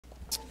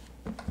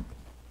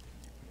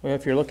Well,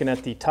 if you're looking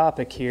at the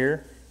topic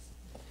here,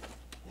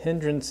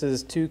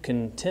 Hindrances to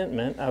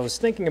Contentment, I was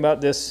thinking about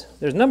this.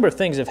 There's a number of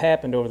things that have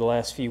happened over the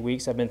last few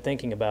weeks. I've been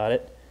thinking about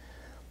it.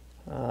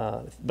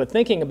 But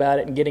thinking about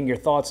it and getting your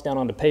thoughts down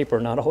onto paper,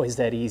 not always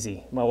that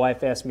easy. My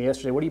wife asked me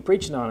yesterday, what are you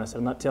preaching on? I said,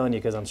 I'm not telling you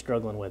because I'm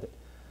struggling with it.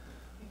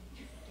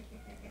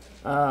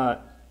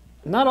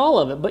 Not all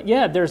of it, but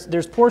yeah,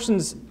 there's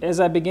portions as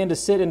I began to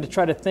sit and to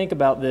try to think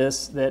about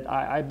this that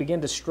I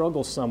began to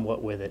struggle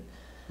somewhat with it.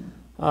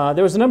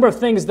 There was a number of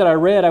things that I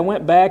read. I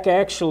went back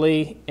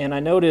actually and I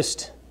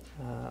noticed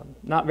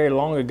not very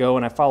long ago,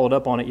 and I followed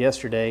up on it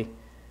yesterday.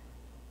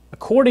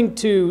 According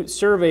to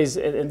surveys,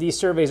 and these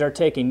surveys are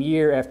taken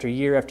year after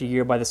year after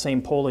year by the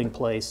same polling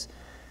place,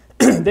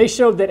 they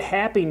showed that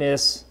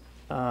happiness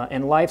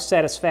and life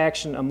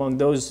satisfaction among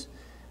those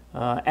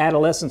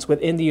adolescents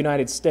within the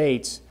United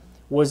States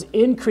was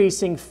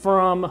increasing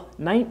from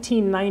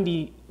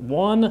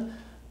 1991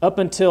 up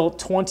until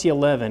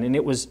 2011, and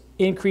it was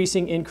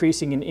increasing,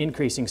 increasing, and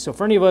increasing. So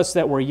for any of us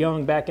that were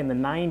young back in the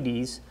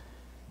 90s,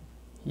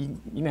 you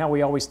know how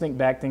we always think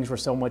back things were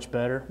so much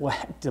better? Well,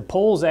 the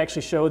polls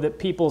actually show that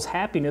people's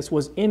happiness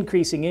was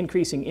increasing,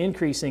 increasing,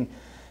 increasing.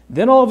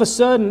 Then all of a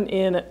sudden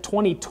in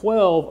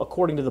 2012,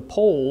 according to the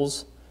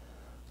polls,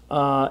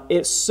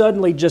 it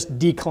suddenly just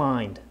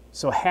declined.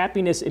 So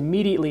happiness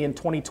immediately in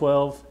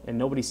 2012, and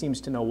nobody seems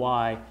to know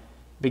why,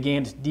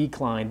 began to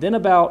decline. Then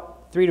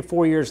about 3 to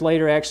 4 years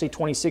later, actually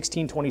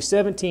 2016,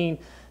 2017,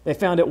 they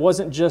found it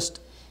wasn't just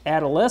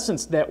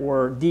adolescents that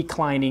were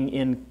declining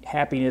in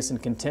happiness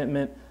and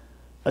contentment.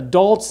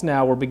 Adults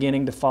now were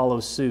beginning to follow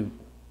suit.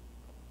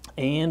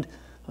 And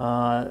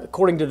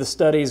according to the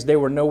studies, they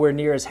were nowhere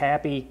near as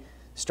happy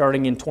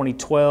starting in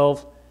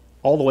 2012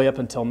 all the way up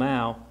until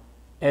now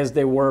as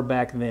they were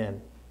back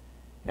then.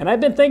 And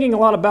I've been thinking a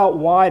lot about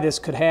why this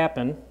could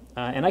happen,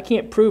 and I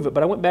can't prove it,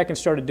 but I went back and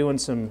started doing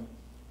some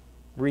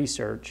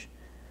research,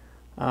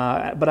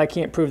 but I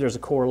can't prove there's a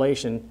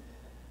correlation.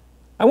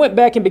 I went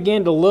back and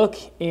began to look,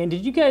 and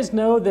did you guys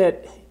know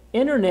that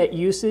internet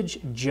usage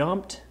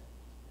jumped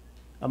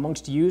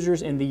amongst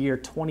users in the year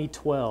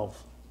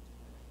 2012?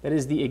 That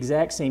is the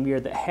exact same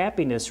year that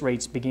happiness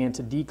rates began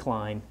to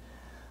decline.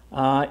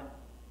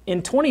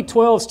 In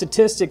 2012,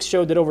 statistics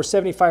showed that over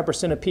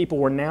 75% of people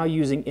were now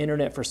using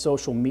internet for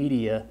social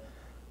media,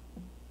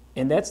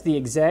 and that's the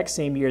exact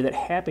same year that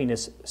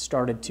happiness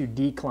started to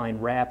decline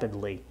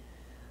rapidly.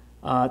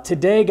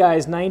 Today,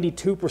 guys,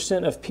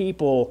 92% of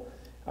people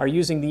are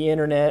using the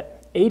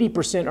internet,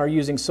 80% are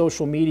using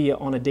social media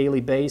on a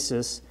daily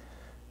basis,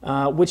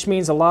 which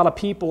means a lot of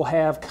people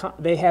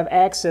have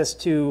access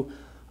to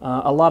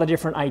a lot of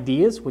different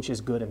ideas, which is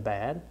good and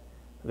bad.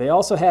 They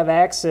also have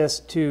access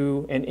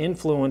to and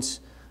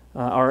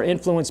are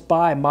influenced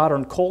by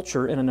modern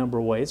culture in a number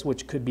of ways,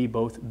 which could be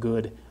both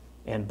good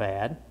and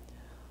bad.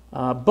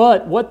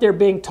 But what they're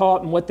being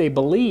taught and what they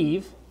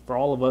believe, for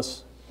all of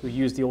us who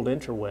use the old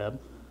interweb,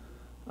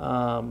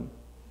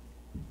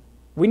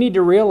 we need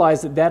to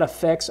realize that that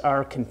affects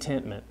our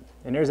contentment.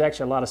 And there's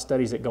actually a lot of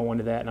studies that go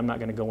into that, and I'm not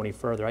going to go any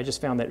further. I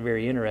just found that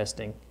very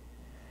interesting.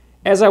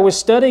 As I was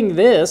studying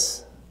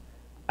this,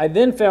 I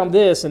then found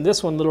this, and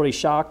this one literally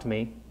shocked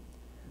me.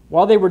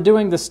 While they were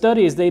doing the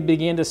studies, they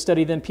began to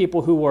study then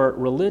people who were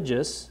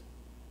religious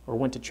or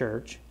went to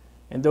church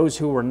and those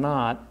who were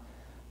not.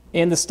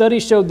 And the study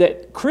showed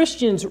that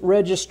Christians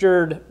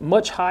registered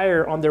much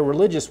higher on their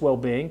religious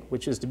well-being,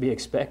 which is to be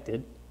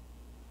expected.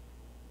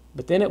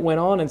 But then it went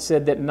on and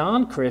said that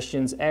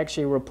non-Christians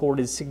actually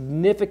reported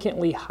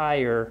significantly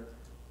higher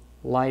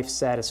life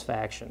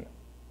satisfaction.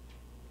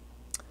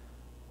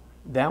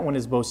 That one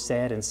is both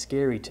sad and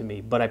scary to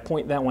me, but I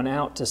point that one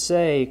out to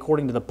say,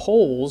 according to the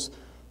polls,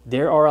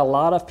 there are a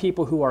lot of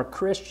people who are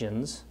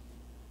Christians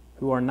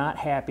who are not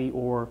happy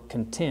or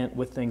content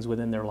with things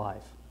within their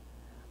life.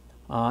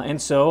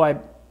 And so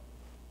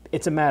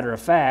it's a matter of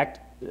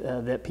fact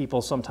that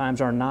people sometimes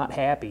are not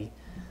happy.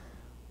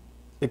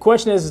 The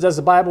question is, does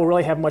the Bible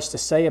really have much to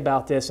say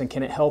about this, and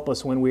can it help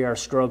us when we are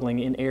struggling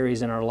in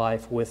areas in our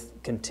life with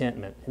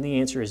contentment? And the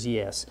answer is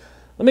yes.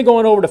 Let me go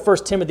on over to 1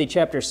 Timothy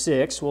chapter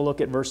 6. We'll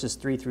look at verses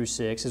 3 through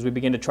 6 as we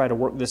begin to try to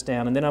work this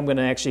down, and then I'm going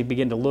to actually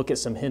begin to look at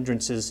some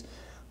hindrances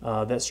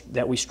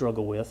that we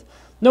struggle with.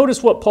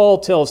 Notice what Paul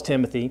tells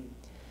Timothy.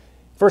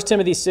 1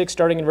 Timothy 6,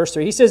 starting in verse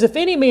 3, he says, "If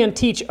any man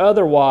teach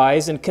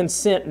otherwise and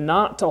consent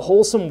not to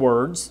wholesome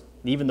words,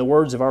 even the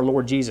words of our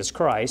Lord Jesus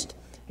Christ,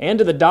 and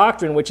to the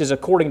doctrine which is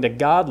according to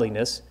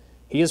godliness,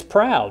 he is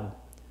proud,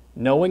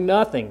 knowing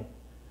nothing,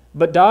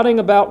 but dotting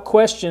about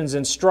questions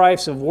and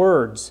strifes of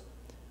words,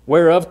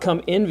 whereof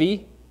come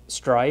envy,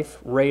 strife,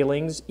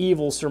 railings,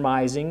 evil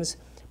surmisings,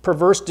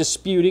 perverse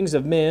disputings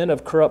of men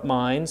of corrupt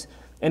minds,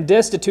 and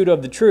destitute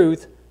of the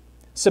truth,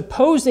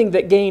 supposing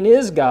that gain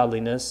is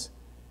godliness.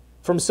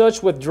 From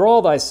such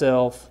withdraw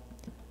thyself,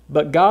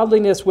 but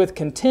godliness with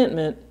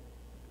contentment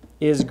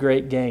is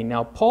great gain."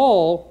 Now,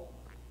 Paul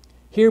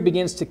here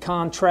begins to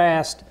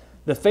contrast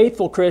the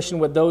faithful Christian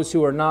with those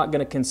who are not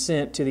going to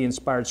consent to the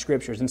inspired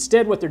Scriptures.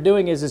 Instead, what they're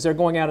doing is they're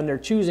going out and they're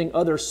choosing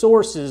other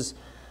sources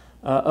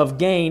of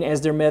gain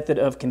as their method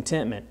of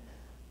contentment.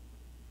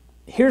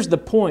 here's the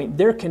point.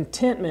 Their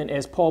contentment,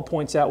 as Paul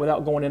points out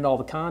without going into all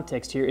the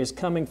context here, is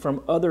coming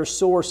from other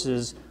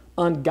sources,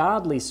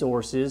 ungodly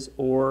sources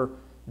or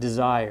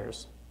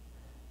desires.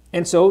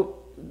 And so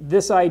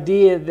this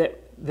idea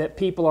that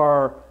people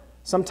are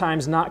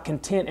sometimes not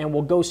content and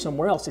will go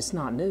somewhere else, it's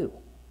not new.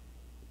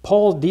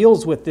 Paul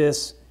deals with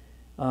this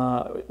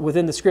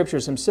within the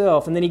Scriptures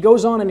himself. And then he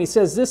goes on and he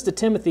says this to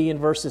Timothy in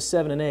verses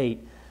 7 and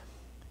 8.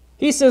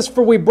 He says,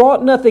 "For we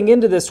brought nothing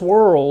into this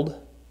world,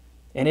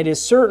 and it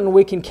is certain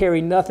we can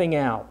carry nothing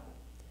out.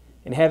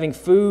 And having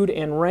food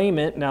and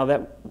raiment," now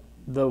that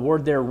the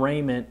word there,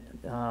 raiment,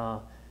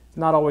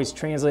 not always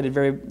translated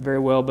very, very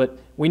well, but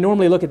we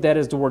normally look at that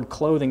as the word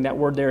clothing. That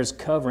word there is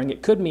covering.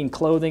 It could mean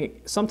clothing.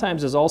 It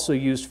sometimes is also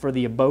used for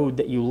the abode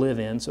that you live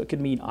in, so it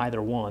could mean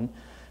either one.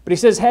 But he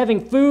says,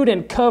 having food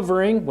and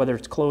covering, whether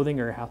it's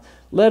clothing or house,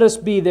 let us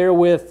be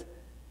therewith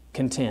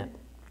content.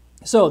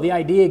 So the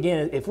idea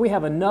again, if we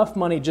have enough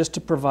money just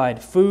to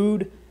provide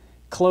food,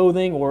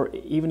 clothing, or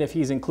even if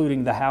he's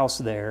including the house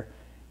there,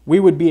 we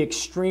would be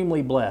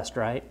extremely blessed,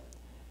 right?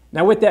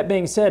 Now with that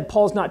being said,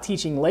 Paul's not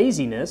teaching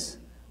laziness.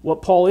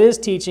 What Paul is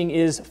teaching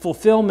is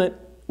fulfillment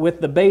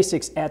with the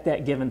basics at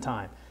that given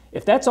time.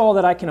 If that's all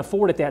that I can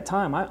afford at that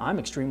time, I'm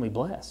extremely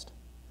blessed.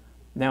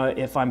 Now,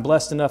 if I'm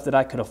blessed enough that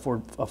I could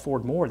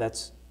afford more,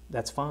 that's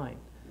fine.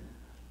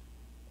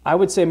 I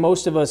would say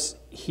most of us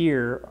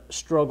here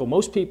struggle.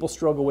 Most people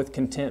struggle with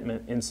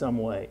contentment in some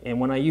way. And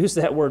when I use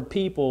that word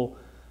people,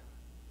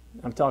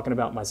 I'm talking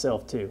about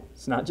myself too.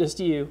 It's not just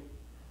you.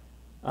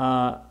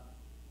 I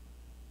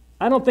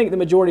don't think the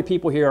majority of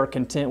people here are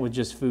content with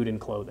just food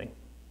and clothing.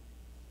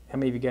 How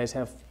many of you guys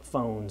have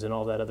phones and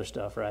all that other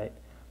stuff, right?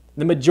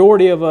 The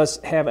majority of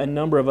us have a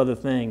number of other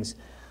things.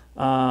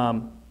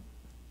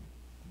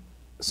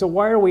 So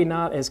why are we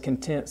not as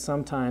content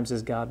sometimes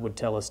as God would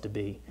tell us to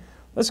be?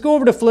 Let's go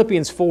over to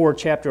Philippians 4,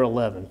 chapter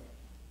 11.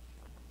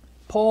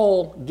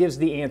 Paul gives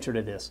the answer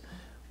to this.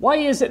 Why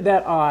is it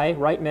that I,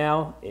 right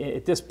now,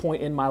 at this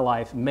point in my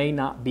life, may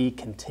not be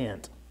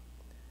content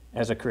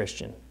as a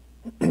Christian?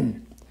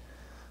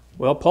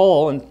 Well,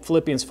 Paul in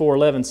Philippians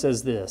 4:11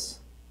 says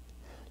this,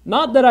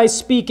 "Not that I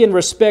speak in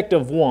respect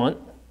of want,"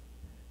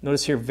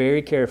 notice here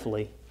very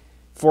carefully,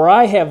 "for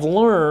I have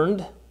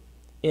learned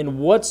in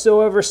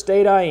whatsoever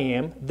state I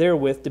am,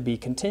 therewith to be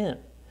content.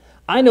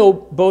 I know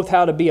both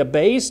how to be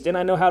abased and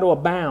I know how to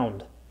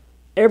abound.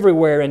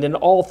 Everywhere and in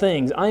all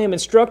things I am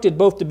instructed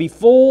both to be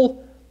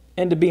full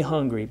and to be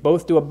hungry,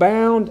 both to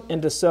abound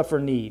and to suffer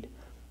need.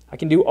 I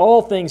can do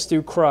all things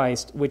through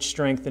Christ, which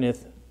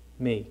strengtheneth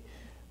me."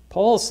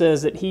 Paul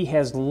says that he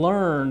has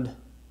learned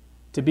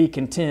to be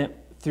content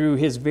through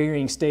his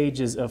varying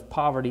stages of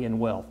poverty and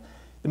wealth.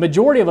 The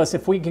majority of us,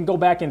 if we can go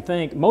back and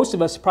think, most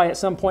of us probably at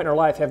some point in our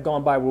life have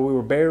gone by where we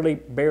were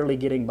barely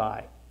getting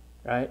by,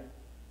 right?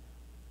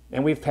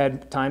 And we've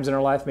had times in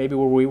our life maybe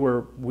where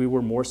we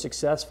were more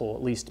successful,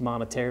 at least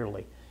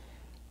monetarily.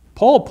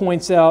 Paul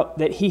points out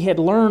that he had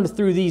learned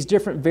through these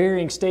different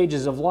varying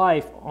stages of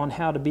life on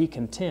how to be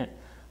content.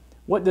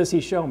 What does he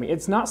show me?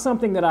 It's not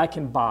something that I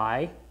can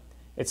buy.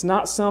 It's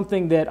not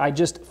something that I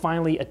just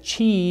finally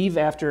achieve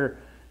after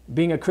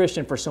being a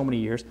Christian for so many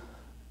years.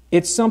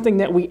 It's something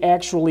that we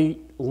actually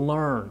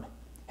learn.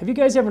 Have you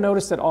guys ever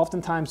noticed that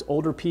oftentimes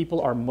older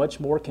people are much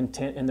more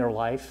content in their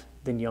life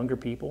than younger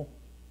people?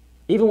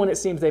 Even when it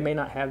seems they may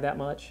not have that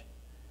much?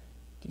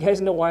 Do you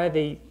guys know why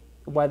they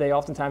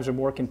oftentimes are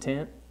more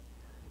content?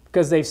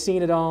 Because they've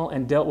seen it all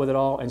and dealt with it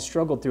all and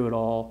struggled through it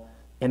all,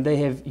 and they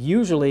have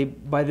usually,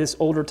 by this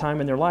older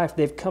time in their life,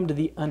 they've come to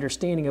the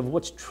understanding of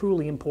what's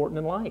truly important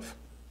in life.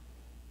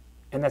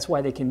 And that's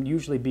why they can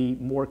usually be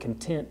more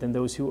content than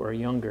those who are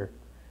younger.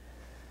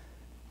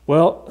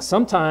 Well,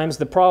 sometimes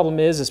the problem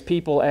is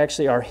people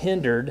actually are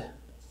hindered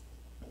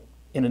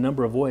in a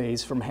number of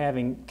ways from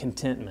having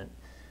contentment.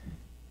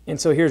 And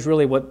so here's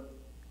really what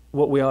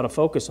we ought to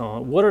focus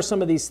on. What are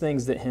some of these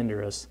things that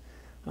hinder us?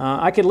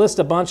 I could list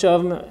a bunch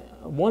of them.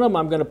 One of them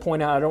I'm going to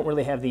point out, I don't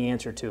really have the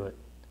answer to it.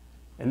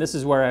 And this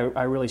is where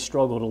I really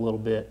struggled a little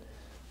bit.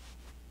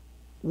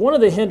 One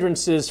of the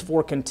hindrances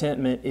for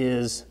contentment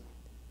is,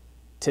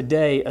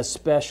 today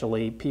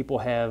especially, people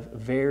have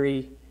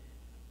very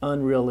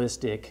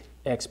unrealistic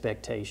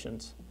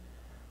expectations.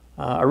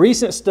 A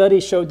recent study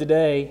showed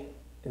today,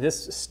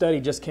 this study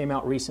just came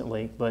out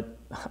recently, but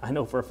I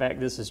know for a fact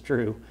this is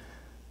true.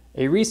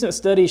 A recent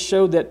study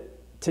showed that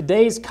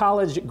today's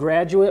college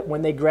graduate,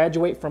 when they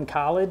graduate from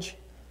college,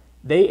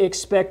 they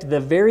expect the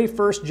very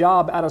first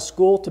job out of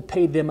school to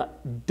pay them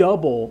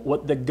double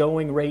what the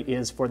going rate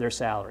is for their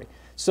salary.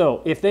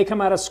 So if they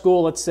come out of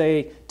school, let's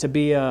say, to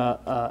be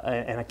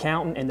an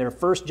accountant, and their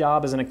first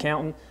job as an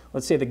accountant,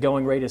 let's say the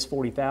going rate is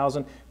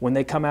 $40,000. When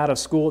they come out of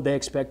school, they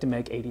expect to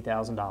make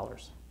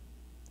 $80,000.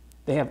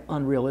 They have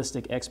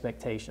unrealistic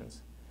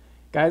expectations.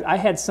 Guys, I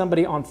had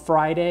somebody on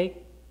Friday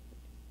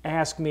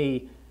ask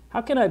me,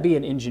 "How can I be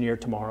an engineer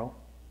tomorrow?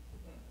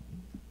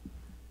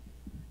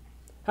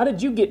 How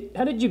did you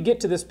get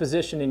to this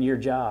position in your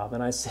job?"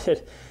 And I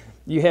said,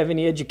 "You have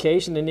any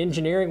education in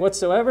engineering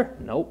whatsoever?"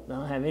 "Nope, I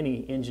don't have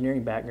any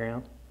engineering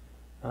background."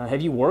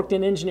 Have you worked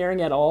in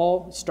engineering at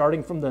all,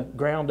 starting from the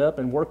ground up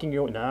and working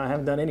your way? No, I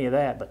haven't done any of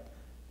that, but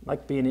I'd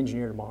like to be an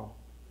engineer tomorrow.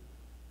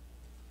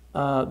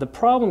 The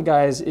problem,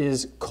 guys,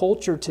 is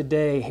culture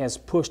today has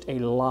pushed a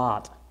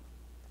lot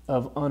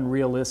of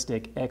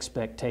unrealistic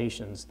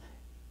expectations,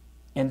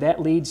 and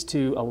that leads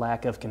to a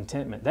lack of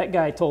contentment. That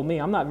guy told me,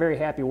 I'm not very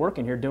happy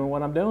working here doing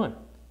what I'm doing.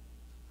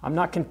 I'm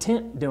not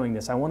content doing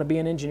this. I want to be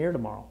an engineer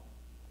tomorrow.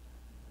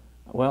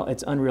 Well,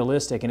 it's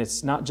unrealistic, and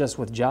it's not just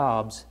with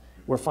jobs.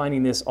 We're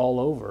finding this all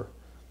over.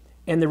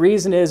 And the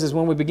reason is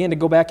when we begin to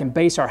go back and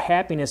base our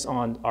happiness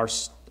on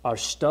our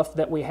stuff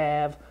that we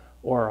have,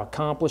 or our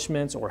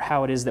accomplishments, or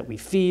how it is that we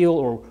feel,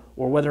 or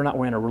whether or not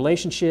we're in a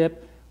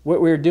relationship, what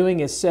we're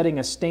doing is setting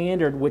a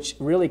standard which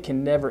really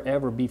can never,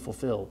 ever be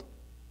fulfilled.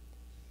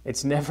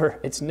 It's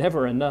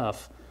never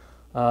enough.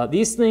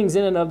 These things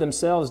in and of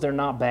themselves, they're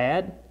not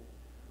bad.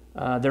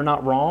 They're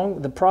not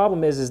wrong. The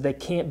problem is they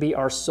can't be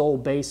our sole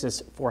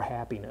basis for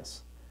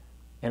happiness.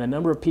 And a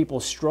number of people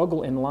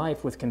struggle in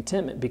life with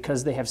contentment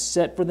because they have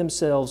set for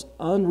themselves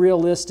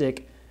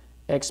unrealistic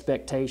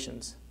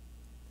expectations.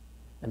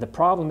 And the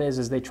problem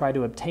is they try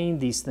to obtain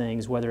these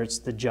things, whether it's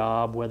the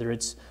job, whether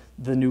it's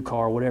the new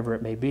car, whatever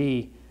it may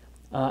be.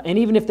 And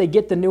even if they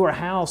get the newer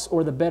house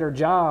or the better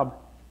job,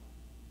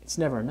 it's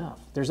never enough.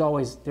 There's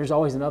always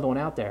another one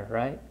out there,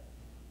 right?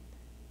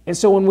 And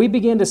so when we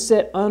begin to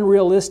set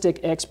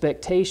unrealistic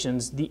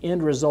expectations, the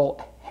end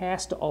result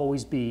has to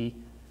always be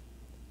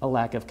a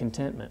lack of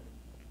contentment.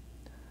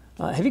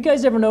 Have you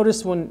guys ever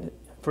noticed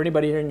for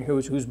anybody here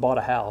who's bought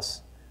a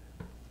house,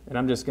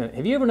 and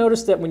have you ever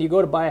noticed that when you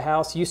go to buy a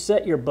house, you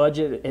set your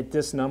budget at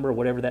this number,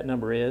 whatever that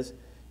number is? Did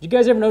you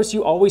guys ever notice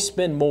you always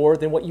spend more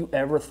than what you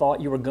ever thought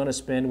you were going to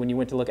spend when you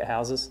went to look at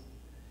houses?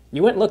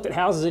 You went and looked at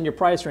houses in your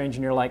price range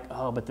and you're like,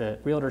 oh, but the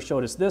realtor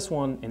showed us this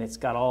one and it's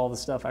got all the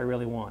stuff I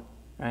really want,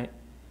 right?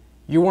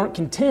 You weren't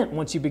content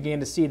once you began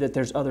to see that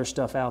there's other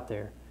stuff out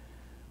there.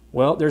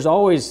 Well, there's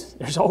always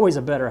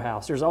a better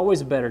house. There's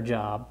always a better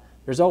job.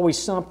 There's always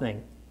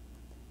something.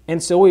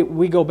 And so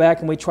we go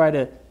back and we try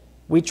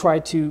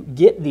to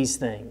get these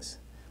things.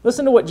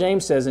 Listen to what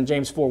James says in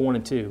James 4:1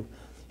 and 2.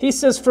 He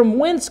says, "From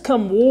whence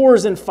come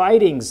wars and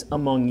fightings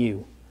among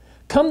you?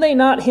 Come they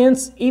not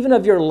hence even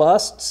of your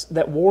lusts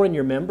that war in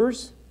your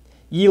members?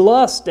 Ye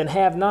lust and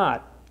have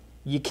not.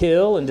 Ye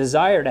kill and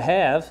desire to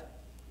have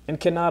and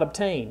cannot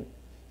obtain.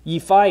 Ye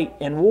fight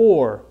and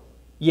war,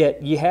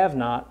 yet ye have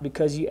not,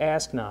 because ye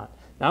ask not."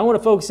 Now I want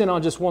to focus in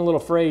on just one little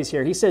phrase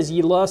here. He says,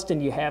 "Ye lust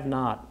and ye have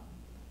not."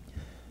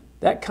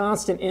 That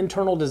constant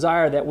internal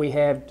desire that we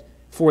have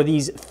for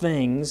these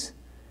things,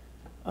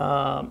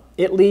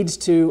 it leads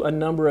to a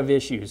number of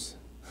issues.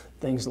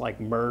 Things like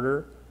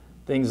murder,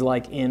 things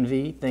like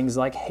envy, things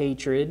like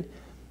hatred.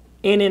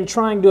 And in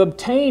trying to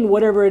obtain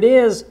whatever it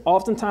is,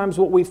 oftentimes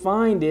what we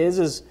find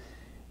is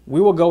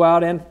we will go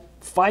out and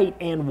fight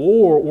and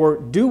war or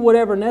do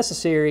whatever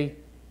necessary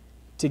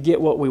to get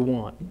what we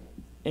want.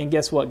 And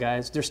guess what,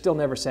 guys? They're still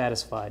never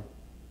satisfied.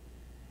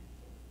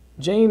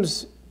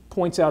 James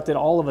points out that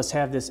all of us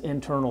have this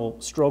internal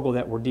struggle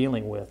that we're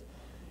dealing with.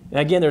 And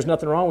again, there's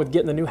nothing wrong with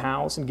getting the new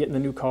house and getting the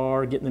new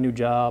car, getting the new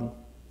job.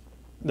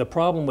 The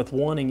problem with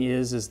wanting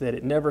is that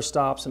it never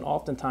stops, and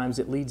oftentimes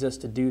it leads us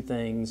to do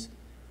things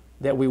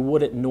that we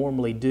wouldn't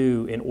normally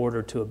do in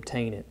order to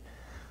obtain it.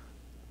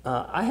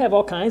 I have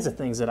all kinds of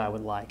things that I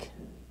would like.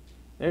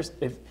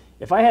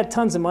 If I had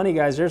tons of money,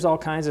 guys, there's all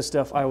kinds of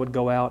stuff I would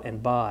go out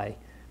and buy.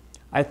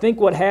 I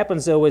think what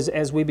happens, though, is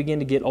as we begin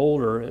to get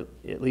older,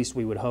 at least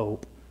we would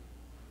hope,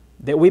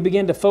 that we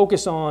begin to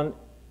focus on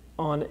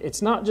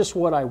it's not just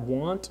what I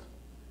want,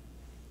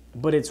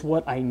 but it's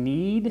what I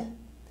need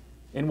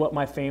and what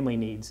my family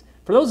needs.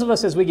 For those of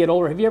us as we get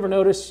older, have you ever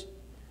noticed,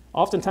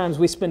 oftentimes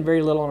we spend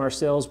very little on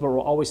ourselves, but we're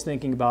always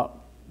thinking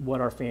about what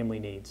our family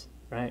needs,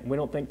 right? We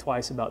don't think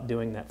twice about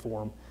doing that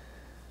for them.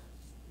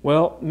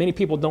 Well, many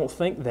people don't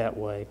think that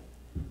way.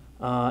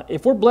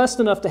 If we're blessed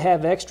enough to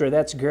have extra,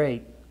 that's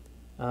great.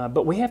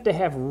 But we have to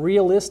have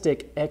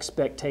realistic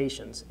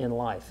expectations in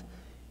life.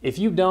 If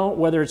you don't,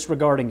 whether it's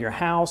regarding your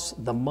house,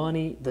 the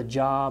money, the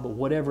job,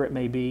 whatever it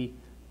may be,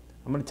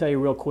 I'm going to tell you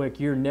real quick,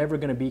 you're never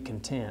going to be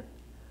content.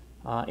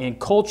 And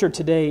culture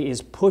today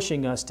is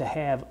pushing us to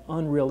have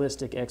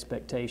unrealistic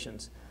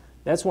expectations.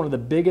 That's one of the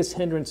biggest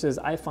hindrances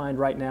I find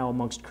right now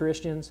amongst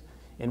Christians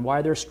and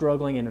why they're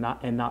struggling and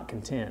not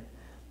content.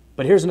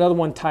 But here's another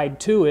one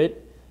tied to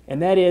it,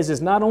 and that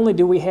is not only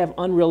do we have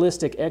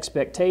unrealistic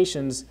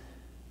expectations,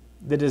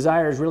 the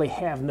desires really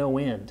have no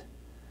end.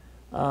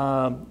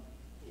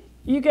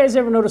 You guys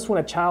ever notice when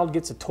a child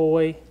gets a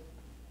toy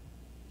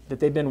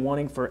that they've been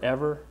wanting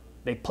forever?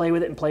 They play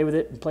with it and play with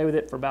it and play with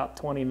it for about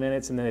 20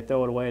 minutes and then they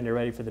throw it away and they're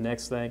ready for the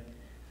next thing.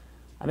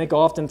 I think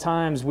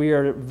oftentimes we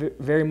are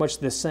very much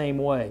the same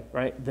way,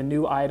 right? The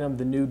new item,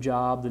 the new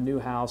job, the new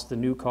house, the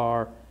new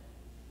car,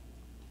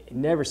 it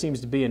never seems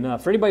to be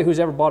enough. For anybody who's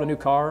ever bought a new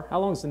car, how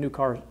long does the new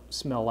car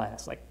smell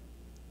last? Like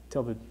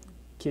till the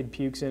kid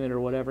pukes in it or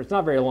whatever? It's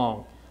not very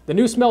long. The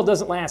new smell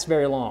doesn't last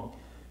very long.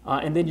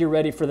 And then you're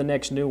ready for the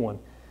next new one.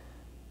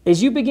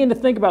 As you begin to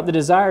think about the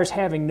desires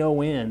having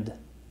no end,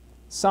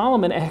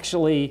 Solomon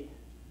actually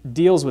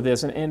deals with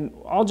this, and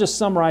I'll just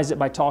summarize it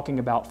by talking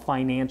about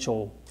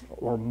financial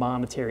or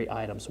monetary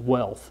items,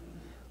 wealth.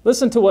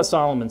 Listen to what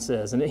Solomon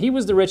says, and he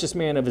was the richest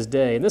man of his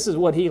day, and this is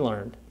what he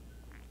learned.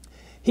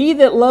 He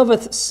that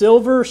loveth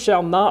silver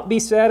shall not be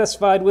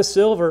satisfied with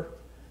silver,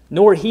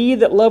 nor he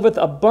that loveth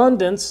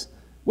abundance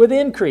with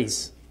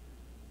increase.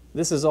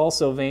 This is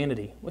also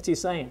vanity. What's he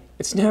saying?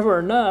 It's never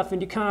enough,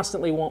 and you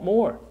constantly want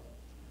more.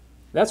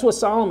 That's what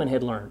Solomon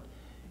had learned.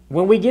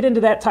 When we get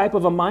into that type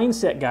of a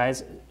mindset,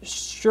 guys,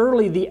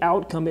 surely the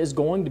outcome is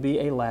going to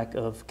be a lack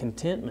of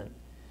contentment.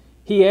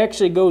 He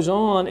actually goes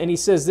on and he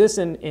says this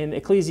in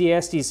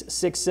Ecclesiastes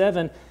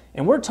 6:7,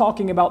 and we're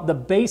talking about the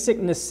basic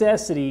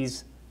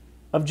necessities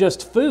of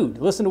just food.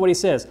 Listen to what he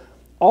says.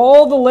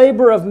 All the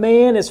labor of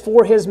man is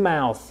for his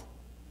mouth,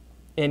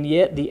 and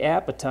yet the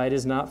appetite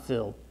is not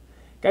filled.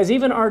 Guys,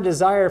 even our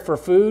desire for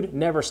food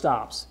never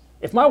stops.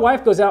 If my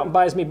wife goes out and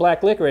buys me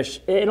black licorice,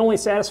 it only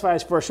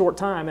satisfies for a short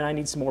time, and I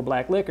need some more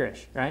black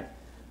licorice, right?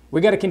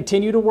 We got to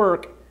continue to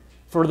work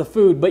for the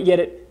food, but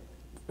yet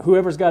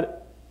whoever's got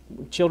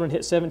children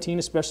hit 17,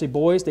 especially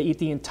boys, they eat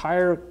the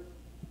entire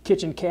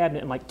kitchen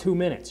cabinet in like 2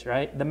 minutes,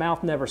 right? The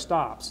mouth never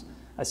stops.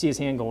 I see his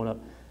hand going up.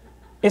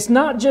 It's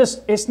not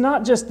just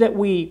that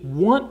we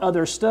want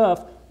other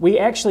stuff, we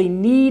actually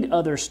need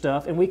other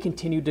stuff, and we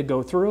continue to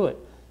go through it.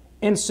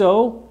 And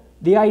so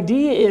the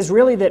idea is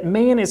really that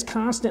man is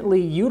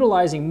constantly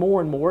utilizing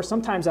more and more,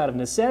 sometimes out of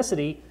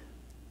necessity,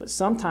 but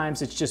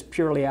sometimes it's just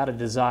purely out of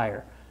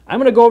desire. I'm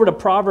going to go over to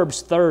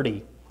Proverbs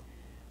 30.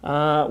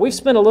 We've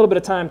spent a little bit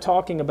of time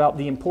talking about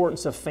the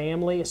importance of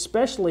family,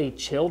 especially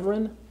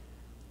children.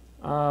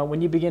 When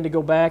you begin to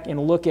go back and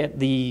look at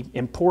the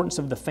importance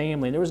of the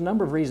family, and there was a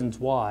number of reasons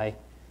why.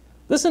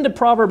 Listen to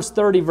Proverbs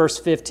 30, verse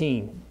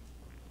 15.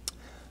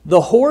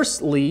 The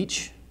horse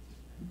leech.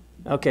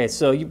 Okay,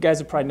 so you guys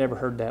have probably never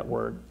heard that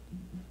word.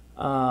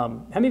 How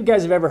many of you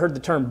guys have ever heard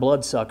the term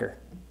bloodsucker?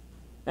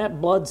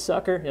 That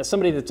bloodsucker,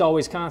 somebody that's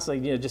always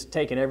constantly, just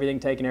taking everything,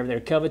 they're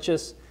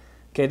covetous.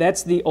 Okay,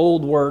 that's the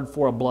old word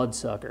for a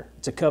bloodsucker.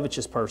 It's a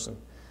covetous person.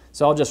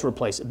 So I'll just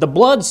replace it. The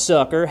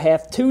bloodsucker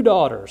hath 2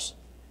 daughters,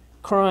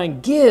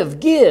 crying, Give,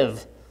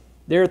 give.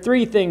 There are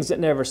 3 things that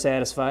never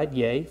satisfied,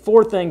 yea.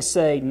 4 things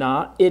say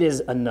not, it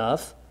is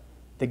enough.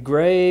 The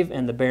grave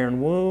and the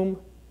barren womb,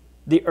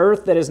 the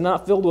earth that is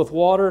not filled with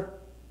water,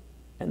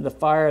 and the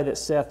fire that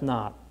saith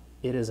not,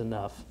 it is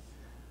enough.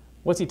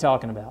 What's he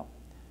talking about?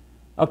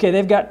 Okay,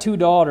 they've got 2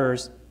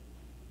 daughters,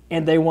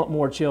 and they want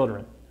more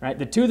children. Right?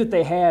 The 2 that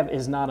they have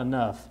is not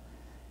enough.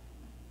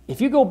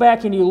 If you go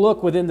back and you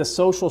look within the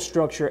social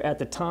structure at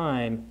the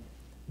time,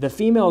 the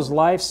female's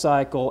life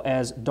cycle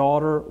as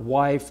daughter,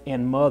 wife,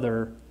 and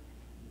mother,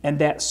 and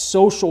that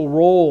social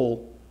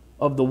role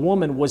of the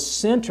woman was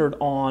centered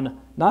on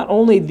not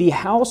only the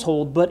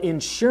household, but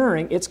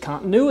ensuring its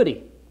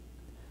continuity.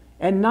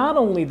 And not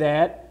only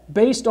that,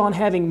 based on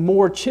having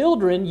more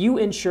children, you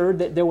ensured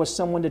that there was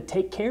someone to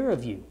take care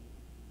of you,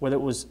 whether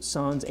it was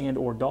sons and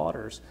or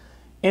daughters.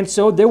 And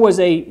so there was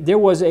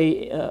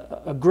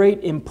a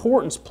great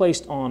importance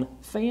placed on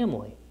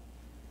family.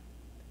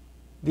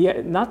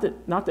 Not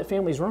that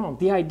family's wrong.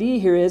 The idea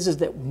here is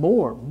that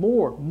more.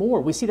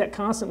 We see that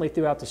constantly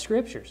throughout the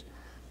Scriptures.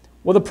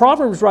 Well, the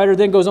Proverbs writer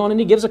then goes on and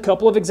he gives a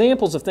couple of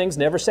examples of things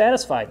never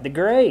satisfied. The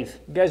grave.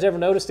 You guys ever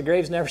notice the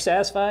grave's never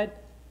satisfied?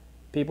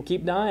 People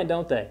keep dying,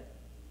 don't they?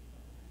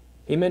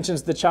 He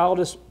mentions the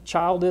childless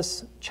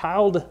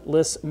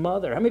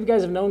mother. How many of you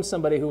guys have known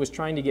somebody who was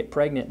trying to get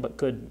pregnant but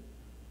couldn't?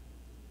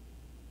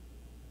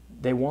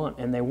 They want,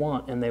 and they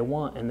want, and they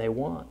want, and they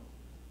want.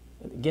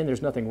 Again,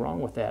 there's nothing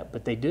wrong with that,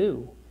 but they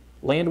do.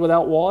 Land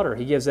without water,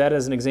 he gives that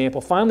as an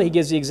example. Finally, he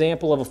gives the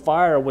example of a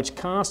fire which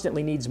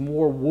constantly needs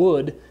more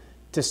wood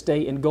to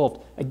stay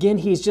engulfed. Again,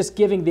 he's just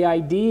giving the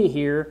idea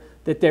here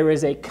that there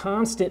is a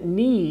constant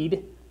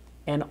need,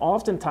 and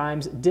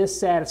oftentimes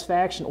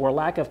dissatisfaction or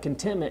lack of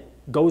contentment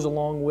goes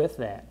along with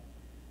that.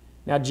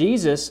 Now,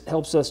 Jesus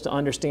helps us to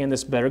understand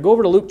this better. Go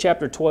over to Luke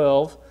chapter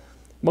 12.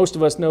 Most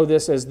of us know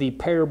this as the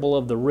parable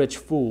of the rich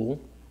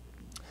fool.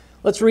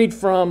 Let's read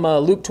from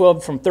Luke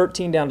 12 from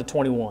 13 down to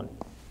 21.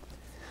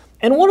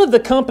 And one of the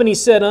company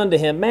said unto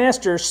him,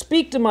 Master,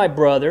 speak to my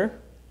brother,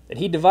 that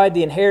he divide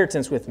the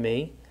inheritance with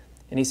me.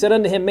 And he said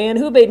unto him, Man,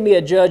 who made me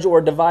a judge or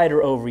a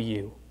divider over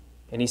you?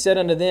 And he said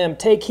unto them,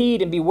 Take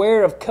heed and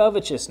beware of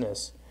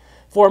covetousness.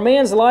 For a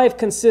man's life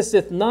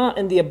consisteth not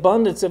in the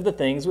abundance of the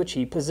things which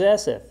he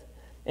possesseth.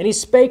 And he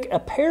spake a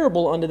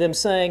parable unto them,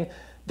 saying,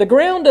 The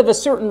ground of a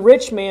certain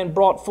rich man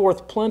brought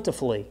forth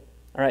plentifully.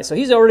 All right, so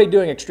he's already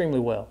doing extremely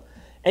well.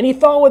 And he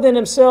thought within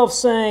himself,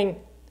 saying,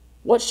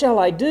 What shall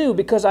I do,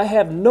 because I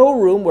have no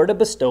room where to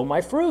bestow my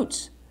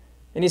fruits?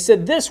 And he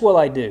said, This will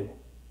I do.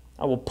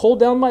 I will pull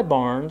down my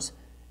barns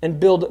and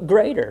build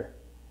greater,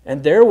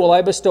 and there will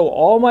I bestow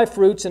all my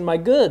fruits and my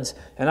goods.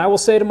 And I will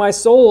say to my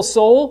soul,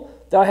 Soul,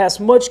 thou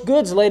hast much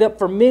goods laid up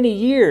for many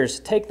years.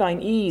 Take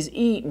thine ease,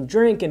 eat and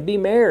drink, and be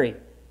merry.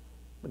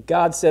 But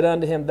God said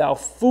unto him, Thou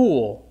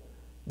fool,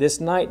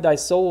 this night thy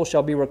soul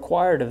shall be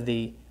required of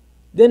thee.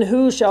 Then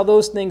whose shall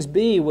those things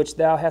be which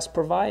thou hast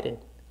provided?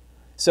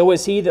 So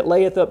is he that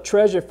layeth up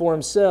treasure for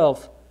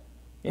himself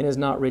and is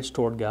not rich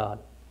toward God.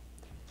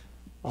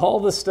 All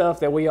the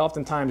stuff that we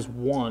oftentimes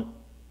want,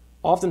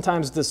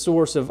 oftentimes the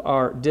source of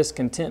our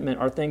discontentment,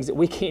 are things that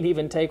we can't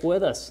even take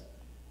with us.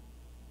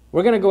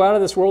 We're going to go out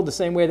of this world the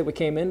same way that we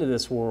came into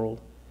this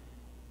world.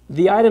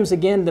 The items,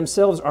 again,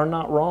 themselves are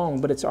not wrong,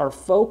 but it's our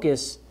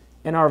focus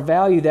and our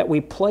value that we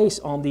place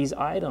on these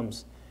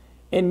items.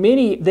 And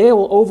many, they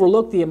will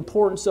overlook the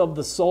importance of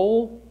the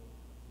soul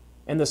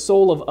and the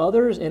soul of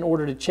others in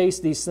order to chase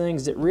these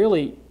things that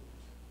really,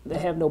 they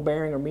have no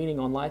bearing or meaning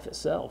on life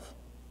itself.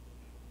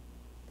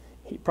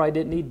 He probably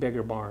didn't need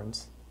bigger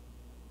barns,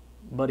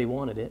 but he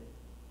wanted it.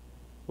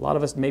 A lot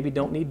of us maybe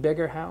don't need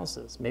bigger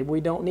houses. Maybe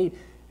we don't need...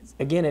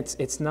 Again,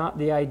 it's not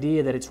the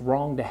idea that it's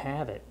wrong to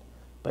have it,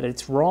 but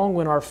it's wrong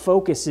when our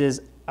focus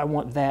is, I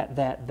want that,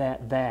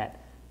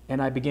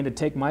 and I begin to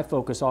take my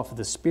focus off of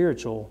the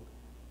spiritual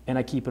and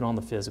I keep it on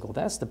the physical.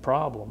 That's the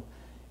problem.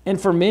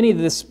 And for many,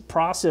 this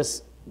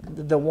process,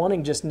 the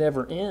wanting just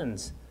never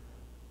ends.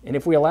 And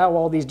if we allow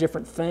all these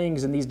different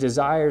things and these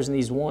desires and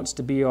these wants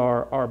to be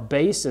our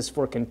basis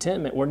for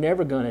contentment, we're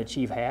never going to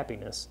achieve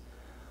happiness.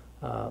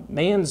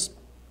 Man's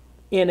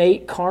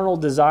innate carnal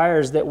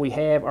desires that we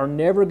have are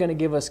never going to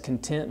give us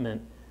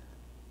contentment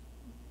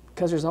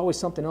because there's always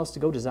something else to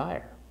go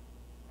desire.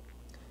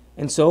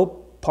 And so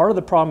part of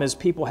the problem is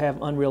people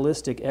have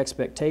unrealistic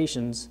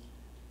expectations.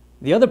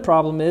 The other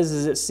problem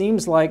is it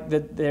seems like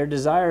that their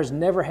desires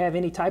never have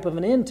any type of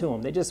an end to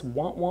them. They just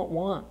want.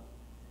 Well,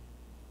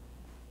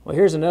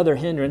 here's another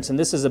hindrance, and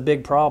this is a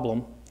big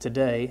problem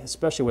today,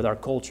 especially with our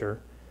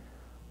culture.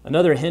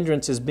 Another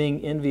hindrance is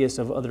being envious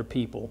of other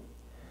people.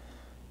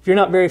 If you're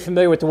not very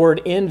familiar with the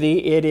word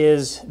envy, it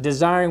is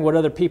desiring what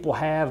other people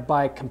have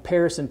by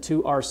comparison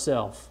to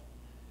ourselves.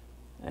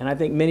 And I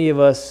think many of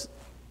us,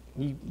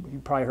 you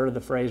probably heard of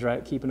the phrase,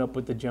 right? Keeping up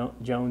with the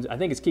Jones. I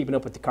think it's keeping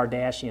up with the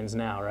Kardashians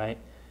now, right?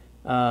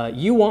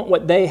 You want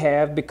what they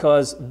have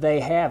because they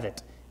have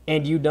it,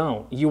 and you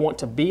don't. You want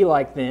to be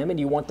like them, and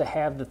you want to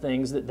have the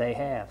things that they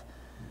have.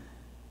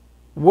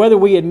 Whether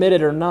we admit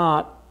it or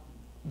not,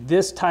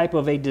 this type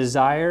of a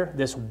desire,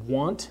 this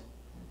want,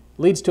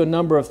 leads to a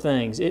number of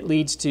things. It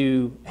leads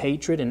to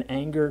hatred and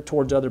anger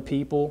towards other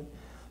people.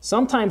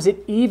 Sometimes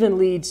it even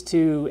leads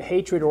to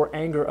hatred or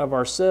anger of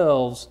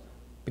ourselves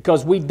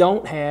because we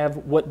don't have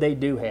what they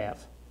do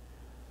have.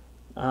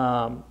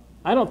 I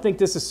don't think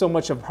this is so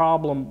much a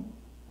problem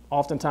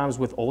oftentimes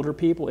with older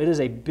people. It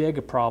is a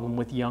big problem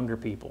with younger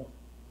people.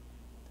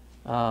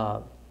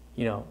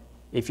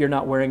 If you're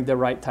not wearing the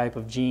right type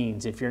of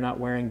jeans, if you're not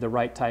wearing the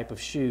right type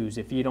of shoes,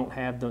 if you don't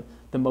have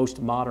the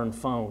most modern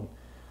phone.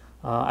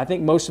 I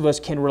think most of us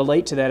can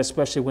relate to that,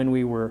 especially when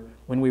we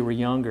were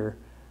younger.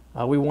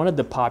 We wanted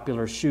the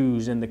popular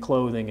shoes and the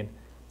clothing, and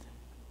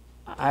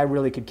I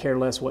really could care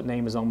less what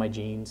name is on my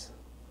jeans.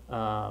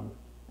 I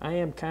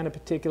am kind of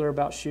particular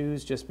about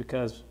shoes just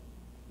because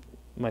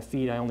my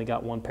feet, I only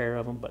got one pair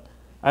of them, but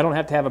I don't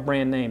have to have a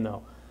brand name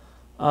though.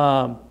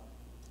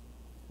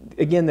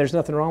 Again, there's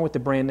nothing wrong with the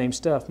brand name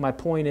stuff. My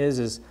point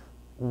is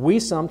we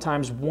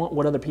sometimes want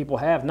what other people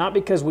have, not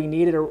because we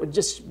need it or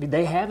just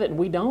they have it and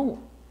we don't.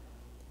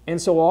 And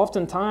so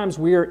oftentimes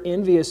we are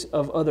envious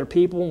of other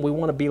people and we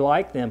want to be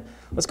like them.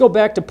 Let's go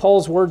back to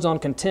Paul's words on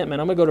contentment.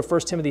 I'm going to go to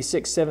 1 Timothy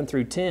 6, 7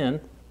 through 10.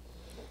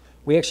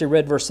 We actually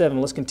read verse 7.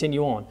 Let's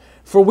continue on.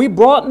 For we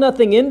brought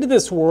nothing into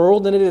this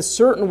world, and it is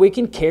certain we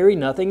can carry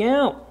nothing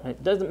out.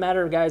 It doesn't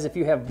matter, guys, if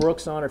you have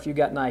Brooks on or if you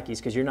got Nikes,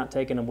 because you're not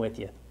taking them with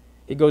you.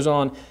 It goes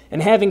on,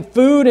 and having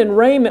food and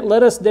raiment,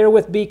 let us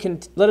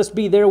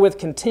be therewith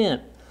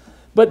content.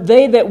 But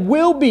they that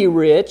will be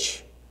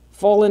rich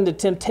fall into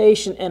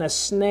temptation and a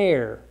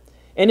snare,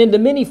 and into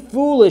many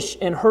foolish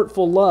and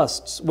hurtful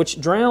lusts,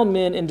 which drown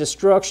men in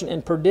destruction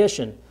and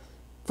perdition.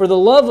 For the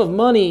love of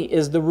money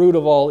is the root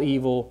of all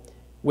evil,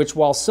 which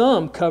while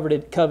some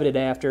coveted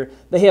after,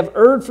 they have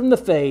erred from the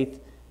faith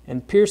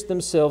and pierced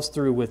themselves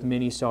through with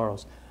many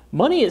sorrows.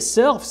 Money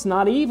itself is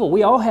not evil.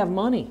 We all have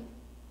money.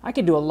 I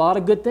can do a lot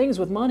of good things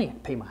with money. I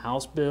pay my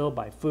house bill,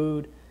 buy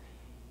food.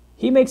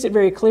 He makes it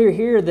very clear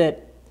here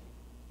that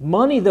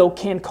money, though,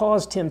 can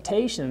cause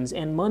temptations,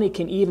 and money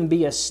can even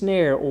be a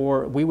snare,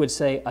 or we would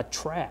say a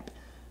trap.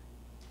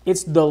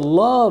 It's the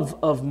love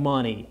of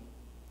money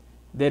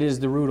that is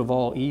the root of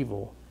all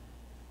evil.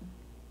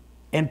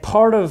 And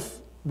part of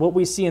what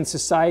we see in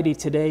society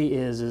today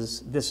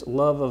is this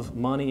love of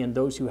money, and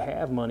those who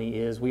have money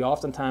is we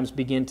oftentimes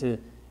begin to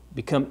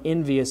become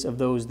envious of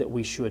those that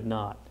we should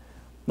not.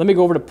 Let me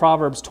go over to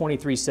Proverbs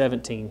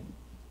 23:17.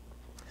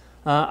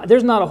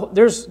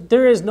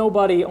 There is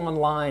nobody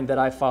online that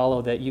I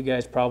follow that you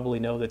guys probably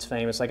know that's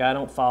famous. Like, I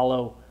don't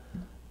follow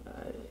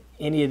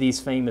any of these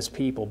famous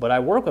people, but I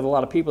work with a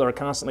lot of people that are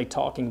constantly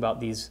talking about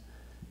these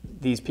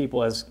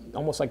people as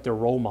almost like they're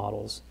role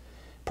models.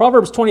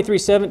 Proverbs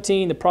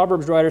 23:17, the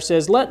Proverbs writer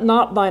says, "Let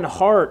not thine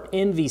heart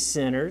envy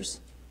sinners,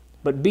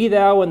 but be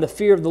thou in the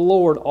fear of the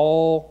Lord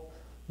all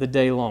the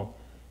day long."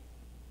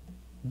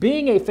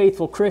 Being a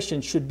faithful Christian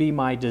should be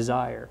my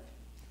desire.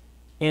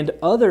 And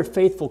other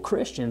faithful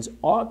Christians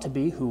ought to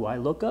be who I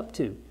look up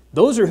to.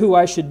 Those are who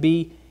I should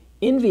be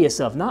envious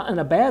of, not in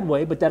a bad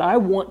way, but that I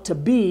want to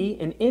be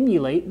and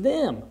emulate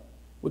them,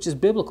 which is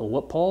biblical.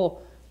 What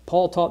Paul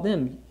taught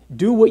them,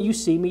 do what you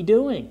see me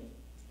doing.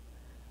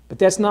 But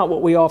that's not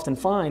what we often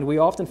find. We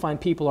often find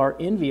people are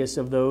envious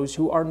of those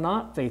who are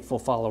not faithful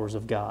followers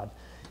of God.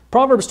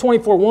 Proverbs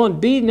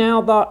 24:1,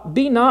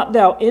 be not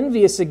thou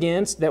envious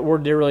against, that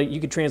word there really, you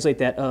could translate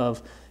that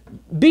of,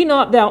 be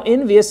not thou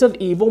envious of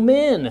evil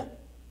men,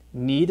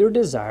 neither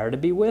desire to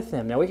be with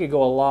them. Now we could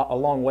go a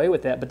long way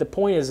with that, but the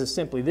point is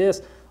simply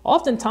this.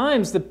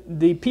 Oftentimes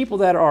the people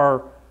that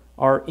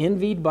are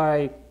envied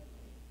by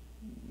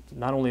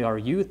not only our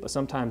youth, but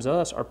sometimes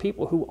us, are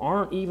people who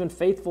aren't even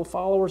faithful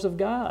followers of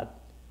God.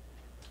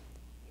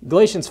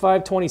 Galatians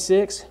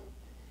 5:26,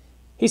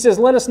 he says,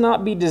 let us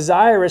not be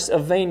desirous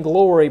of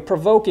vainglory,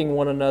 provoking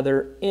one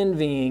another,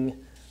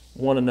 envying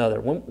one another.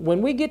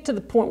 When we get to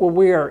the point where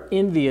we are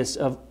envious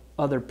of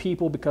other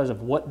people because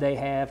of what they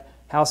have,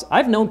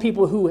 I've known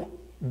people who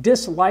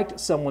disliked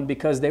someone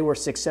because they were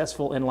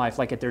successful in life,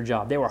 like at their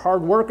job. They were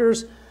hard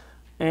workers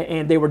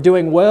and they were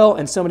doing well,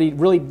 and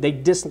they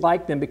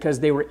disliked them because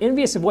they were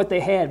envious of what they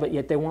had, but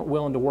yet they weren't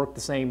willing to work the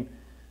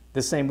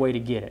same way to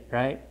get it,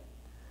 right?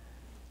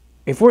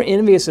 If we're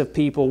envious of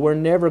people, we're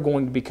never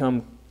going to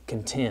become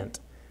content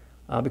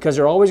because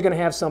they're always going to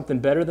have something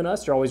better than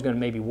us. They're always going to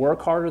maybe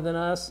work harder than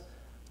us.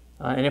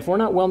 And if we're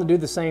not willing to do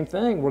the same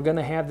thing, we're going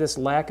to have this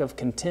lack of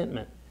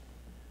contentment.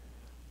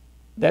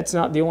 That's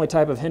not the only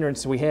type of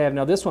hindrance we have.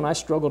 Now, this one, I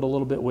struggled a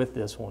little bit with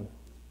this one.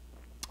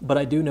 But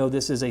I do know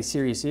this is a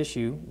serious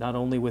issue, not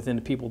only within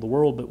the people of the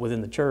world, but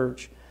within the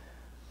church.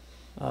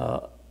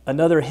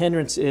 Another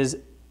hindrance is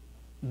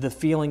the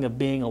feeling of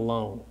being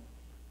alone.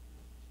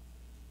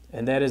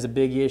 And that is a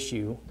big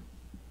issue.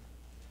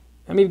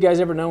 How many of you guys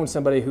ever known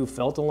somebody who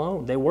felt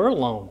alone? They were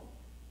alone.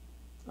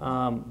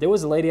 There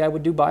was a lady I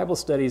would do Bible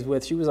studies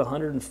with. She was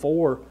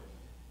 104.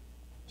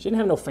 She didn't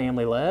have no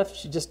family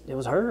left. It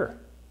was her,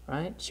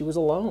 right? She was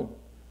alone.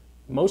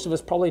 Most of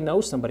us probably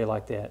know somebody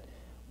like that.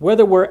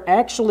 Whether we're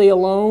actually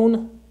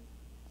alone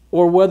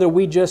or whether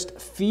we just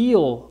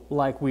feel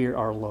like we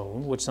are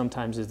alone, which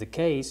sometimes is the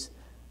case,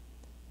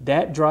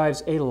 that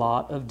drives a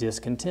lot of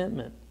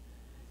discontentment.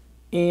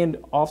 And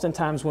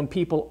oftentimes when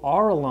people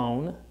are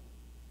alone,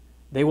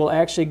 they will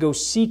actually go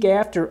seek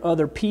after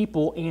other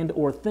people and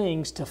or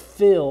things to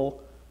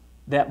fill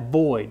that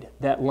void,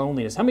 that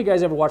loneliness. How many of you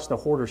guys ever watch the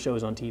hoarder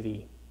shows on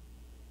TV?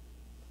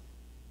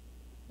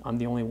 I'm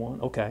the only one?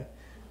 Okay.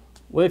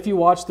 Well, if you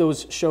watch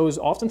those shows,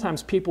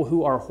 oftentimes people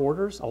who are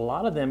hoarders, a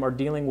lot of them are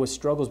dealing with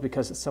struggles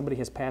because somebody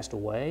has passed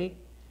away.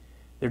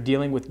 They're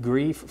dealing with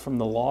grief from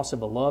the loss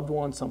of a loved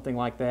one, something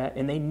like that,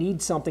 and they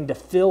need something to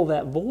fill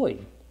that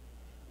void.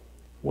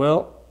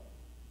 Well,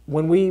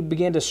 when we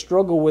begin to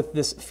struggle with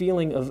this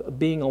feeling of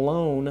being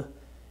alone,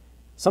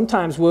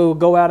 sometimes we'll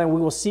go out and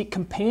we will seek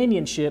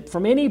companionship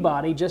from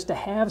anybody just to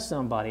have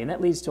somebody, and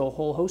that leads to a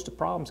whole host of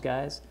problems,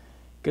 guys.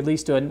 It could lead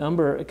to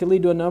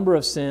a number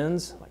of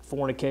sins, like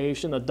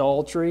fornication,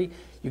 adultery.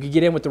 You could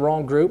get in with the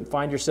wrong group,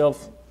 find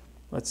yourself,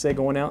 let's say,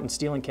 going out and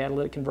stealing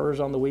catalytic converters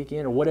on the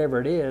weekend or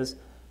whatever it is.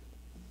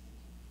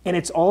 And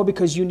it's all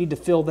because you need to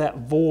fill that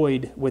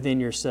void within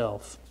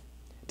yourself.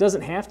 It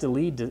doesn't have to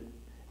lead to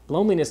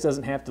Loneliness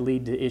doesn't have to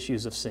lead to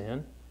issues of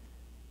sin,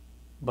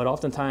 but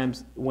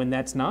oftentimes when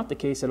that's not the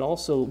case, it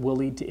also will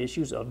lead to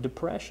issues of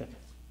depression.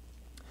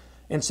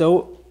 And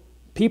so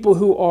people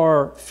who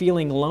are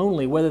feeling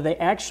lonely, whether they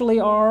actually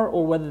are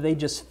or whether they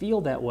just feel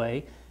that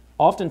way,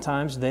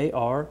 oftentimes they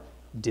are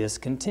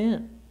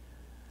discontent.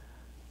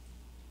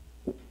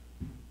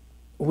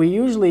 We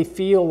usually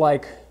feel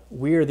like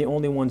we're the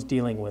only ones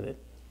dealing with it.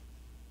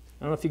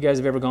 I don't know if you guys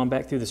have ever gone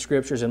back through the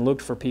scriptures and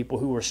looked for people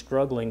who were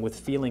struggling with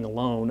feeling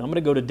alone. I'm going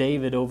to go to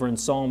David over in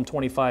Psalm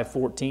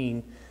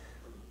 25:14.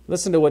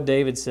 Listen to what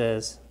David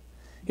says.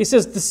 He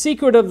says, "The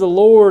secret of the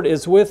Lord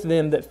is with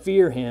them that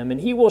fear him,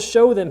 and he will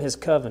show them his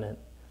covenant.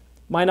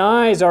 Mine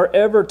eyes are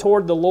ever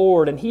toward the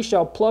Lord, and he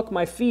shall pluck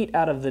my feet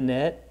out of the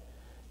net.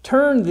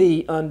 Turn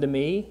thee unto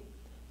me,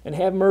 and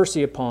have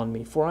mercy upon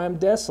me, for I am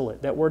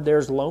desolate." That word there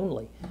is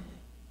lonely.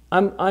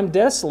 I'm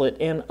desolate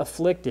and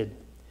afflicted.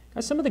 Now,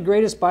 some of the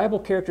greatest Bible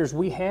characters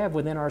we have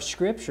within our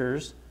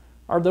scriptures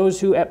are those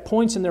who at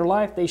points in their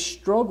life they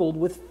struggled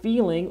with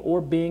feeling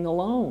or being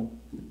alone.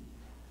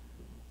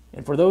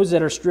 And for those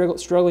that are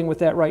struggling with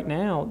that right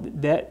now,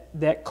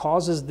 that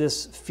causes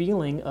this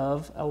feeling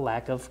of a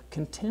lack of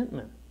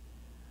contentment.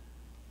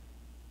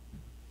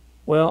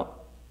 Well,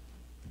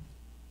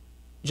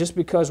 just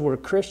because we're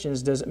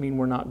Christians doesn't mean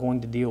we're not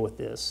going to deal with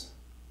this.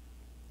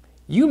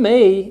 You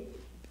may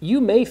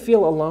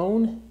feel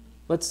alone,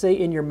 let's say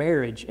in your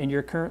marriage, and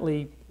you're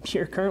currently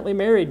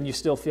married and you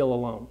still feel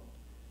alone.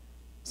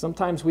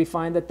 Sometimes we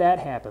find that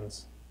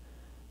happens.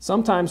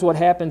 Sometimes what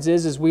happens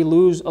is we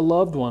lose a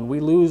loved one. We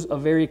lose a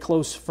very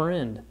close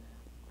friend.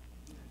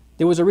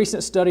 There was a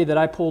recent study that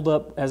I pulled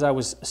up as I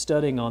was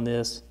studying on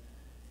this.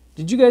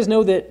 Did you guys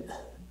know that,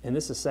 and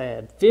this is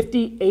sad,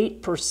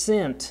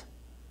 58%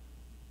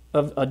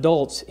 of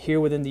adults here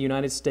within the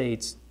United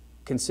States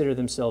consider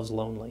themselves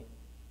lonely?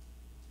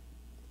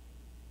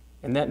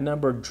 And that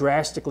number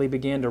drastically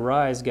began to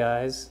rise,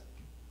 guys,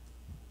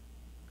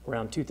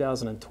 around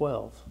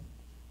 2012,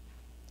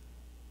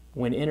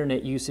 when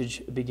internet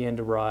usage began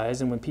to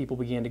rise and when people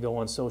began to go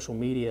on social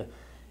media.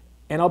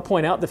 And I'll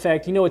point out the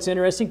fact, you know what's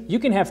interesting? You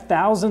can have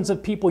thousands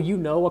of people you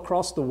know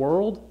across the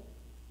world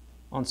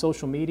on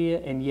social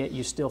media, and yet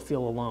you still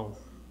feel alone.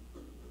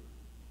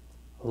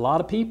 A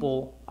lot of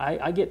people,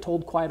 I get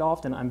told quite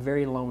often, I'm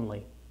very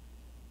lonely.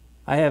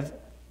 I have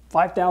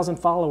 5,000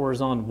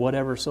 followers on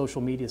whatever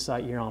social media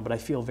site you're on, but I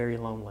feel very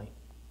lonely.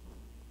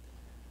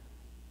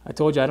 I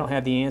told you I don't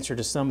have the answer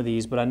to some of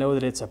these, but I know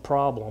that it's a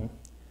problem.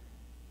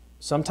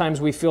 Sometimes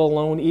we feel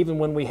alone even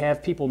when we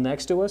have people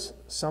next to us.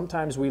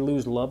 Sometimes we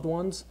lose loved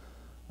ones.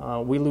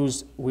 We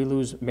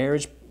lose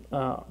marriage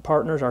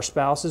partners, our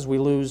spouses. We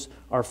lose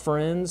our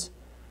friends.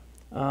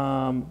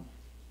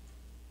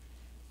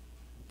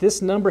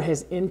 This number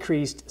has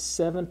increased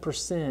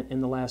 7%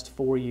 in the last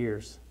 4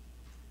 years.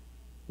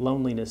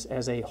 Loneliness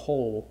as a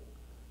whole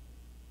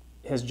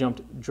has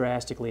jumped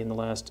drastically in the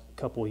last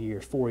couple of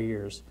years, 4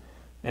 years.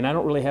 And I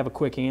don't really have a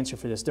quick answer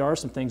for this. There are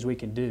some things we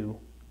can do.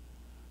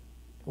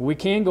 We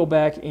can go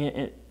back,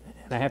 and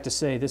I have to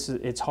say,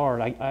 it's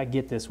hard. I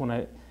get this.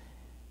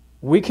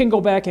 We can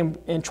go back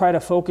and try to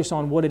focus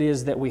on what it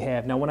is that we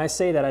have. Now, when I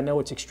say that, I know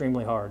it's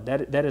extremely hard.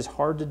 That is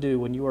hard to do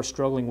when you are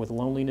struggling with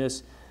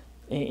loneliness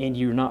and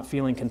you're not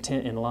feeling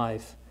content in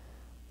life.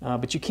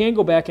 But you can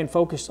go back and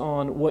focus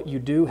on what you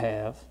do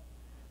have.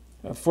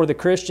 For the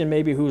Christian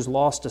maybe who's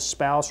lost a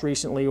spouse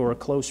recently or a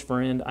close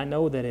friend, I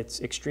know that it's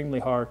extremely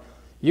hard.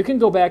 You can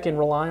go back and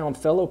rely on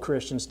fellow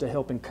Christians to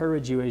help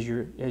encourage you as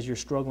you're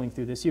struggling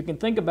through this. You can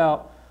think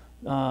about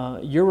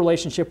your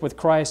relationship with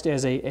Christ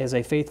as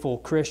a faithful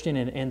Christian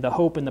and the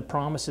hope and the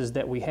promises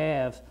that we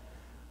have.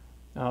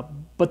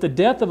 But the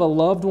death of a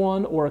loved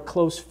one or a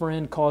close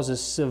friend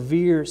causes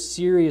severe,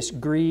 serious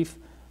grief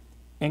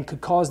and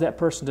could cause that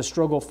person to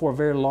struggle for a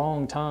very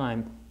long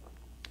time.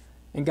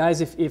 And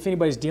guys, if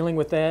anybody's dealing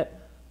with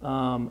that,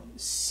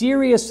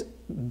 serious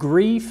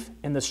grief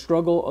and the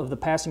struggle of the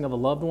passing of a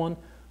loved one,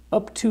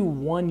 up to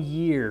 1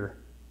 year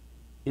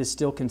is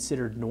still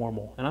considered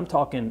normal. And I'm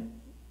talking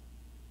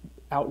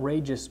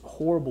outrageous,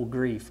 horrible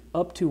grief.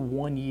 Up to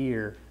 1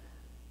 year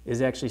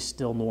is actually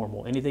still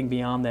normal. Anything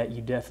beyond that,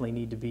 you definitely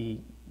need to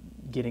be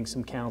getting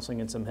some counseling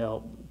and some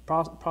help,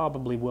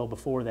 probably well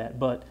before that.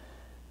 But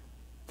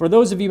for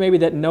those of you maybe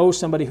that know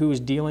somebody who is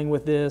dealing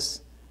with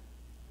this,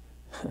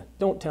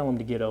 don't tell them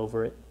to get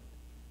over it.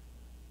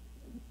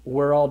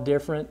 We're all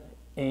different,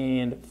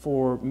 and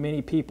for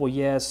many people,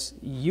 yes,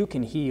 you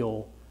can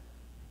heal,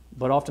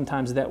 but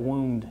oftentimes that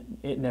wound,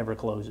 it never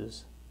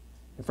closes.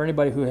 And for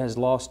anybody who has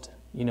lost,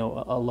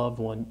 a loved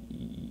one,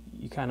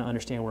 you kind of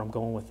understand where I'm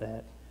going with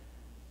that.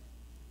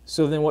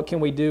 So then what can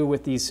we do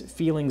with these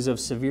feelings of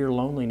severe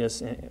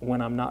loneliness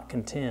when I'm not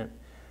content?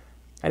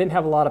 I didn't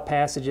have a lot of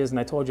passages, and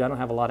I told you I don't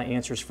have a lot of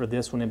answers for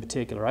this one in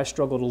particular. I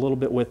struggled a little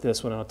bit with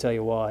this one, and I'll tell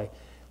you why.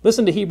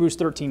 Listen to Hebrews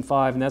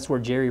 13:5, and that's where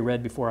Jerry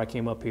read before I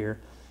came up here.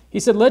 He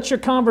said, "Let your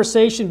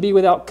conversation be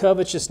without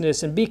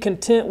covetousness, and be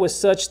content with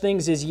such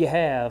things as ye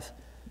have."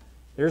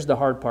 There's the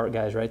hard part,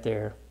 guys, right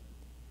there.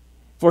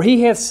 "For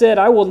he hath said,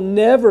 I will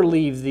never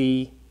leave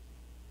thee,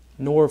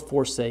 nor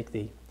forsake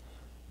thee."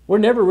 We're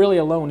never really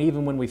alone,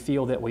 even when we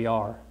feel that we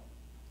are.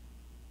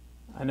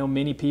 I know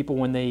many people,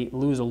 when they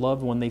lose a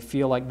loved one, they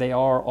feel like they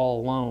are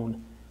all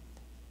alone.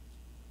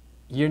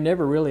 You're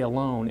never really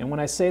alone. And when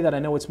I say that, I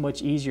know it's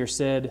much easier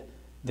said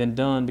than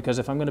done, because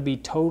if I'm going to be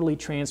totally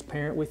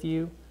transparent with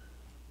you,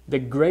 the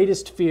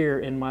greatest fear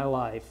in my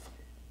life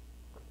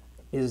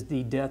is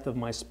the death of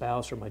my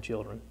spouse or my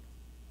children.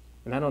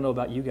 And I don't know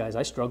about you guys,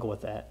 I struggle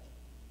with that.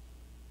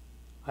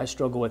 I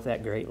struggle with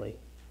that greatly.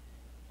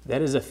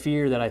 That is a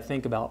fear that I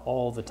think about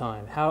all the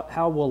time.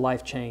 How will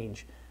life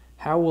change?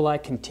 How will I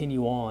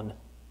continue on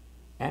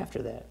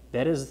after that?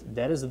 That is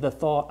the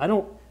thought. I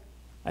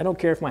don't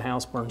care if my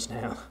house burns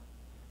down.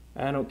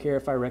 I don't care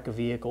if I wreck a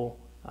vehicle.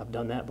 I've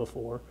done that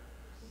before.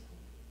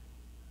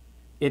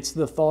 It's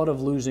the thought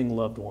of losing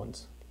loved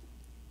ones.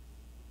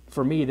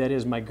 For me, that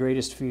is my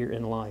greatest fear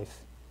in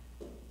life.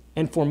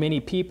 And for many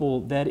people,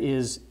 that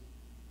is,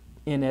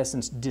 in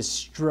essence,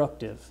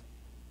 destructive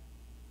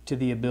to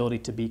the ability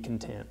to be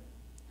content.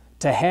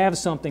 To have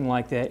something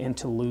like that and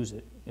to lose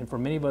it. And for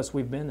many of us,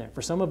 we've been there.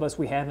 For some of us,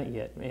 we haven't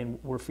yet, and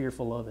we're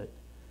fearful of it.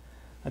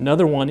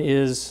 Another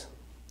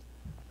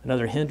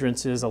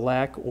hindrance is a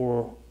lack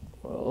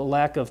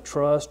of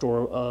trust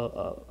or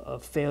a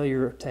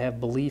failure to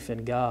have belief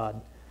in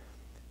God.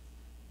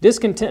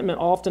 Discontentment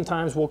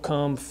oftentimes will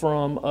come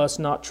from us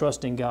not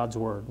trusting God's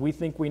Word. We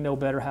think we know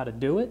better how to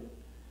do it.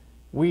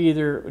 We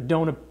either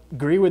don't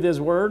agree with His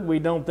Word, we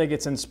don't think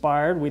it's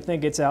inspired, we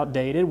think it's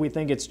outdated, we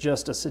think it's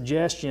just a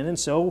suggestion, and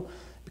so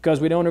because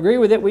we don't agree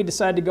with it, we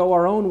decide to go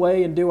our own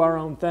way and do our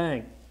own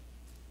thing.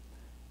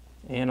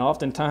 And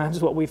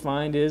oftentimes what we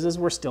find is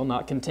we're still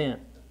not content.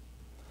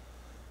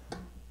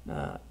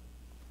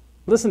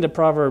 Listen to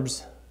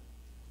Proverbs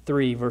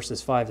 3,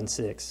 verses 5 and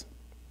 6.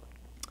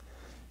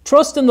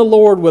 "Trust in the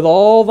Lord with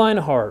all thine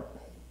heart,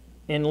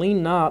 and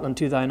lean not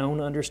unto thine own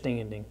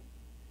understanding.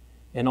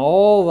 In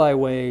all thy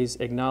ways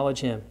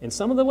acknowledge him. In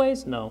some of the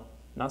ways? No,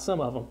 not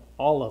some of them.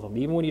 All of them,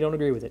 even when you don't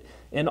agree with it.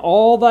 In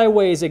all thy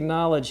ways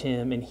acknowledge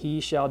him, and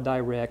he shall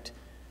direct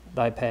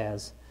thy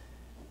paths.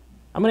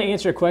 I'm going to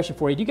answer a question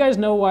for you. Do you guys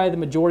know why the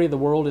majority of the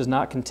world is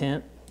not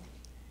content?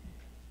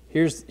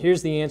 Here's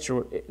the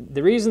answer.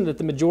 The reason that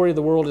the majority of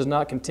the world is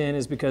not content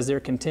is because they're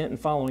content in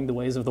following the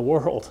ways of the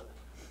world.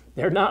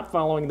 They're not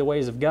following the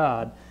ways of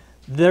God.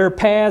 Their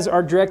paths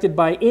are directed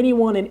by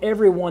anyone and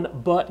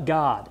everyone but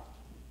God.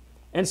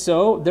 And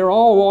so they're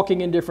all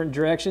walking in different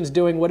directions,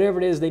 doing whatever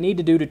it is they need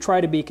to do to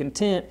try to be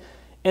content.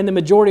 And the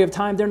majority of the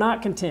time, they're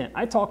not content.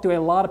 I talk to a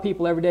lot of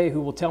people every day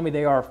who will tell me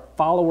they are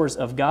followers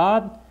of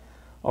God,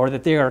 or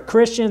that they are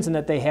Christians and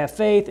that they have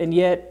faith, and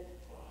yet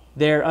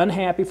they're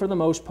unhappy for the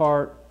most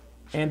part,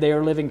 and they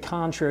are living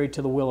contrary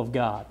to the will of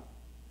God.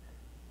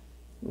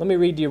 Let me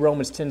read to you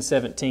Romans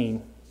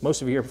 10:17.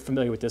 Most of you are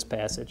familiar with this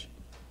passage.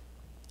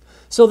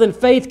 So then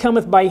faith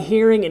cometh by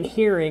hearing, and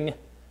hearing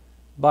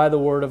by the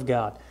word of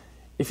God.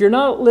 If you're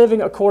not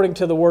living according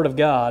to the word of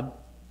God,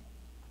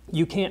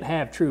 you can't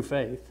have true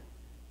faith.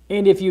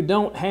 And if you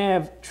don't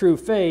have true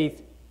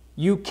faith,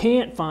 you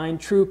can't find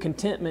true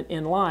contentment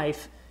in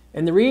life.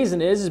 And the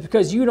reason is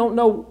because you don't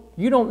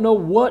know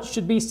what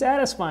should be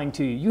satisfying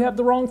to you. You have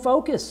the wrong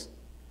focus.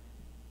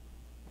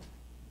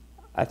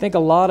 I think a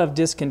lot of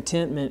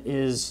discontentment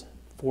is,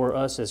 for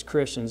us as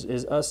Christians,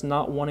 is us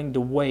not wanting to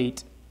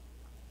wait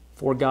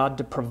for God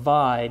to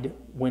provide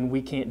when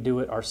we can't do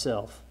it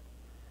ourselves.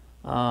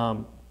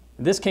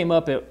 This came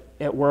up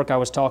at work. I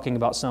was talking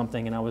about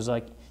something, and I was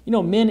like,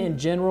 men in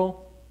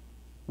general,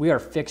 we are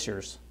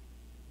fixers,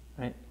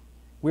 right?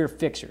 We're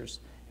fixers.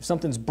 If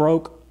something's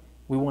broke,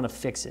 we want to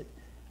fix it.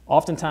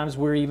 Oftentimes,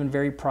 we're even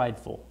very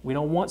prideful. We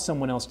don't want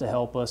someone else to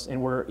help us,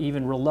 and we're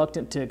even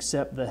reluctant to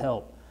accept the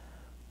help.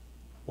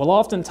 Well,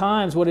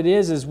 oftentimes, what it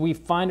is we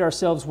find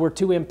ourselves, we're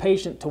too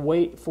impatient to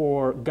wait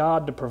for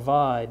God to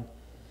provide.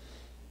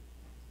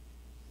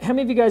 How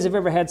many of you guys have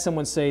ever had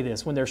someone say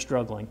this when they're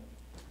struggling?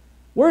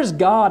 Where's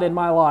God in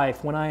my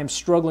life when I am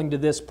struggling to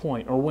this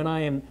point, or when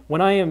I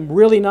am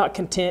really not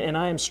content and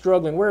I am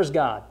struggling? Where's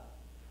God?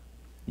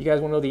 You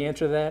guys want to know the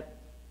answer to that?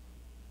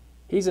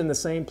 He's in the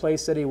same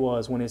place that he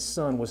was when his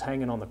son was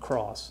hanging on the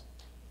cross.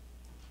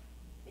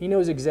 He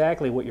knows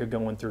exactly what you're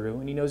going through,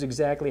 and he knows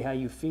exactly how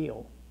you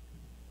feel.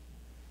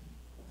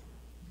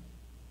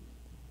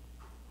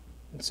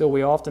 And so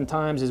we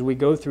oftentimes, as we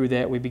go through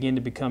that, we begin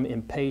to become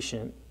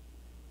impatient.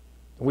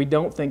 We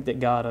don't think that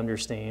God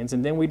understands,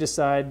 and then we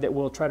decide that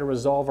we'll try to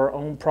resolve our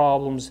own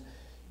problems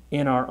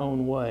in our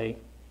own way.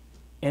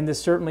 And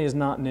this certainly is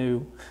not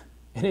new,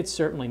 and it's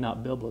certainly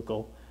not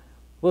biblical.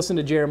 Listen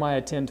to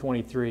Jeremiah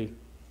 10:23,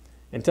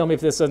 and tell me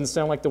if this doesn't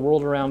sound like the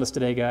world around us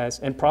today, guys,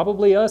 and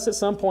probably us at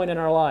some point in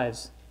our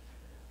lives.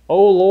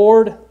 O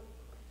Lord,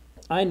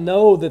 I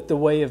know that the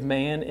way of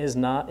man is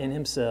not in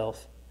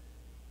himself.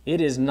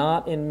 It is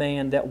not in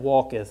man that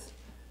walketh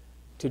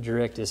to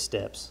direct his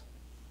steps.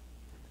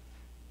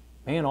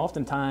 Man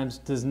oftentimes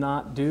does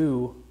not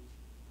do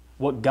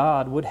what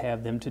God would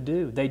have them to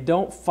do. They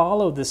don't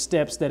follow the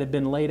steps that have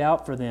been laid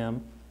out for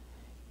them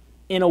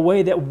in a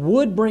way that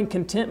would bring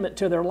contentment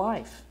to their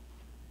life.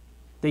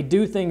 They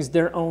do things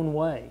their own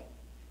way.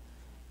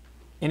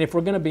 And if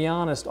we're going to be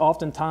honest,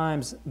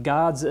 oftentimes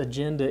God's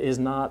agenda is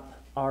not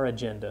our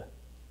agenda.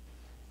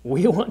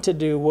 We want to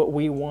do what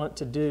we want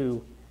to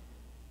do.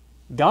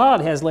 God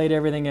has laid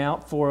everything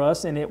out for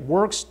us, and it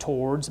works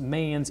towards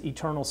man's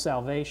eternal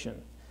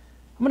salvation.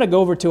 I'm going to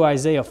go over to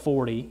Isaiah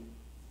 40,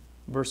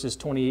 verses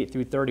 28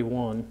 through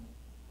 31.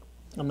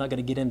 I'm not going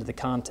to get into the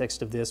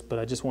context of this, but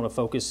I just want to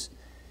focus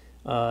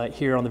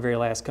here on the very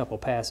last couple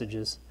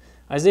passages.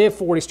 Isaiah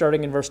 40,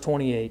 starting in verse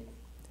 28.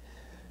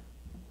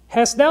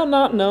 Hast thou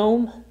not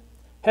known?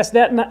 Hast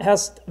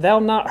thou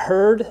not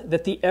heard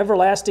that the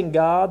everlasting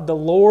God, the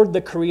Lord,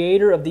 the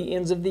Creator of the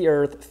ends of the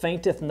earth,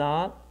 fainteth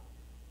not,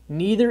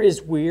 neither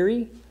is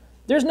weary?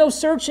 There's no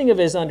searching of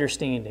his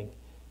understanding.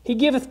 He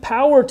giveth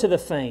power to the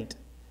faint,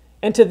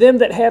 and to them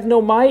that have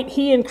no might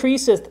he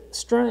increaseth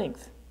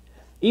strength.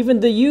 Even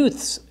the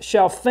youths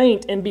shall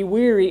faint and be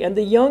weary, and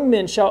the young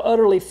men shall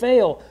utterly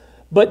fail.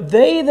 But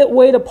they that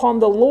wait upon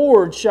the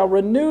Lord shall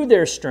renew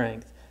their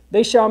strength.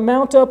 They shall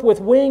mount up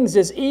with wings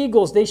as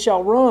eagles. They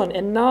shall run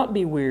and not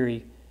be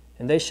weary,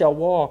 and they shall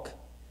walk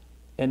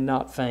and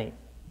not faint.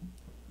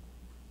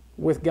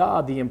 With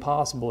God, the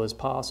impossible is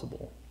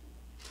possible.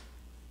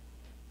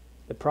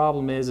 The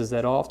problem is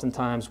that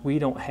oftentimes we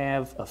don't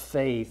have a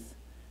faith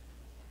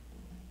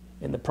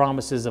in the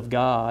promises of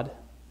God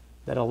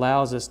that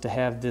allows us to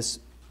have this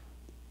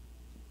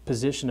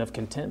position of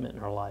contentment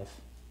in our life.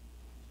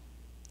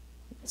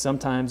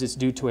 Sometimes it's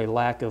due to a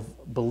lack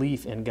of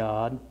belief in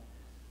God.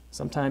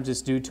 Sometimes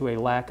it's due to a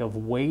lack of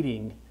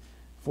waiting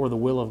for the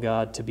will of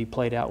God to be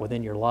played out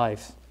within your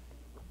life.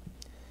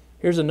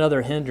 Here's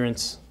another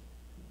hindrance,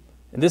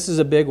 and this is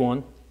a big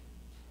one.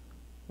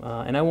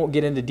 And I won't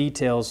get into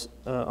details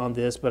on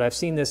this, but I've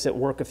seen this at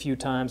work a few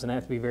times, and I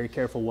have to be very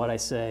careful what I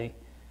say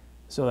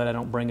so that I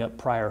don't bring up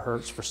prior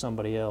hurts for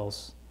somebody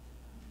else.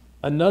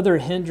 Another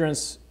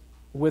hindrance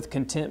with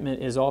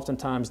contentment is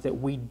oftentimes that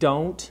we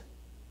don't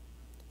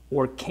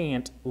or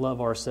can't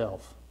love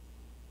ourselves.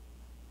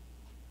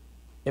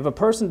 If a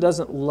person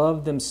doesn't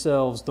love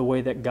themselves the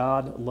way that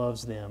God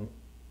loves them,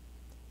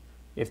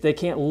 if they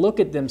can't look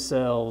at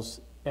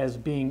themselves as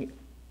being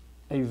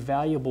a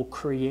valuable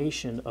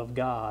creation of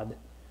God,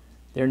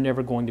 they're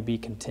never going to be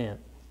content.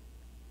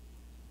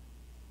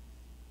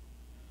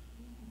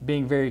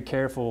 Being very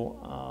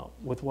careful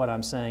with what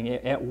I'm saying.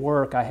 At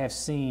work, I have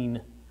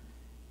seen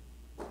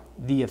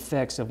the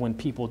effects of when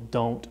people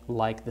don't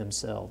like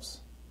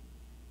themselves.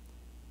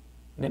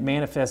 And it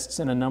manifests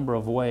in a number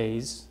of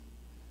ways.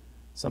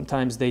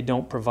 Sometimes they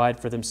don't provide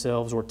for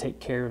themselves or take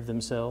care of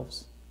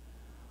themselves.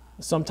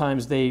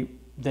 Sometimes they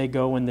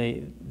go and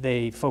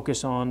they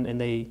focus on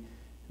and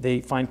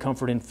they find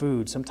comfort in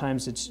food.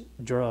 Sometimes it's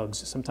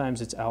drugs.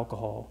 Sometimes it's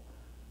alcohol.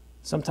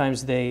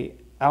 Sometimes they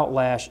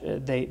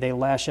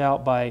lash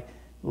out by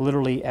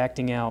literally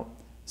acting out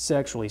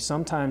sexually.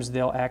 Sometimes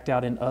they'll act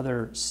out in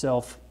other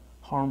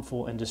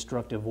self-harmful and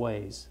destructive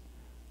ways.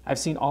 I've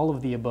seen all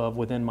of the above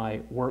within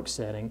my work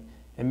setting,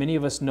 and many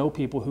of us know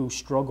people who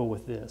struggle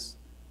with this.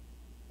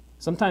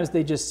 Sometimes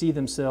they just see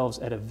themselves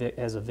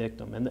as a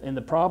victim. And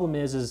the problem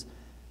is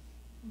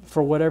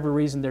for whatever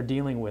reason they're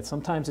dealing with.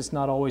 Sometimes it's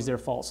not always their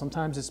fault.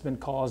 Sometimes it's been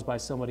caused by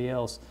somebody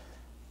else.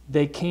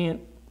 They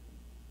can't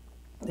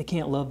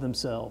love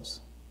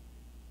themselves.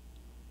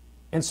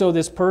 And so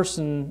this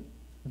person,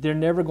 they're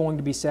never going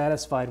to be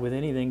satisfied with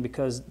anything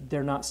because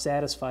they're not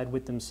satisfied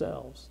with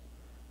themselves.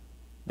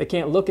 They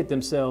can't look at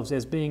themselves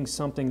as being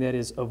something that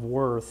is of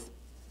worth.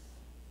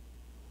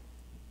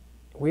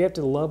 We have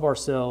to love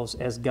ourselves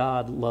as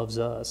God loves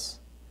us.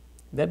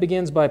 That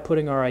begins by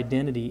putting our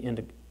identity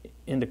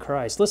into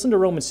Christ. Listen to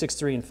Romans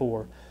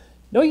 6:3-4.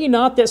 Know ye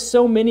not that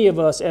so many of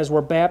us, as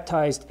were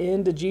baptized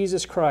into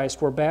Jesus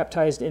Christ, were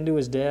baptized into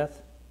his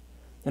death?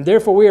 And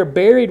therefore we are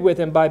buried with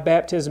him by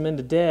baptism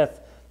into death,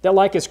 that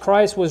like as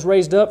Christ was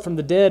raised up from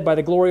the dead by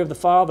the glory of the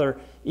Father,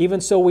 even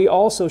so we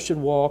also should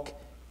walk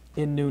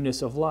in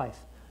newness of life.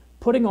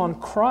 Putting on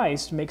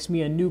Christ makes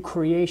me a new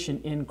creation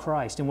in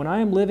Christ. And when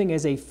I am living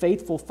as a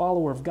faithful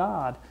follower of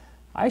God,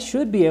 I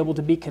should be able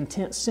to be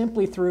content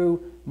simply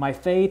through my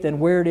faith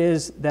and where it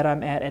is that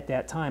I'm at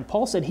that time.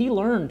 Paul said he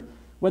learned,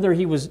 whether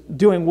he was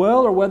doing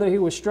well or whether he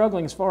was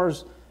struggling as far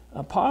as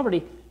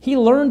poverty, he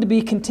learned to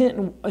be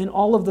content in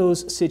all of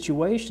those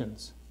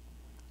situations.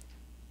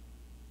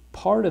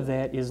 Part of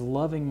that is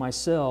loving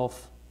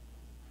myself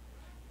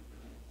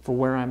for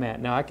where I'm at.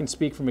 Now, I can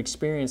speak from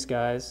experience,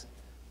 guys.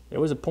 There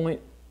was a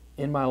point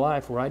in my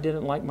life where I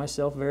didn't like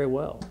myself very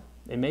well.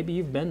 And maybe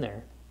you've been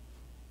there.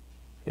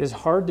 It is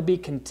hard to be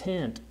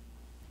content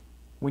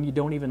when you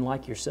don't even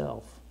like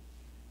yourself.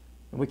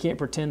 And we can't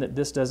pretend that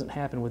this doesn't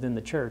happen within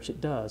the church.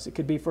 It does. It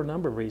could be for a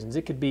number of reasons.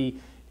 It could be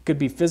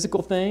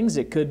physical things.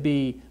 It could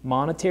be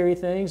monetary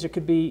things. It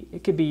could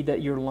be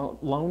that you're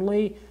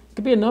lonely. It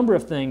could be a number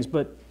of things.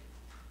 But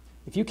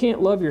if you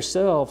can't love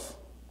yourself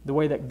the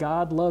way that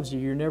God loves you,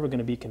 you're never going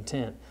to be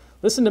content.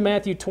 Listen to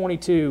Matthew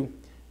 22,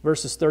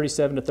 verses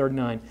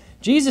 37-39.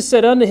 Jesus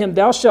said unto him,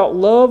 Thou shalt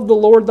love the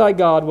Lord thy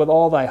God with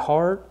all thy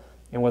heart,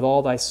 and with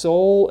all thy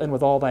soul, and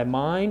with all thy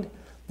mind.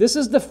 This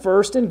is the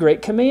first and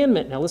great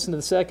commandment. Now listen to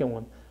the second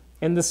one.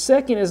 And the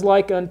second is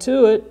like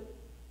unto it,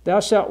 Thou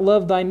shalt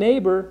love thy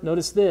neighbor,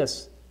 notice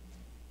this,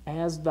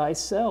 as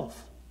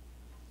thyself.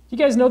 You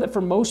guys know that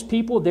for most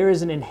people, there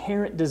is an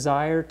inherent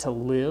desire to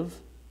live.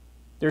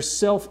 There's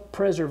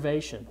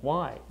self-preservation.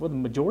 Why? Well, the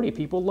majority of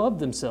people love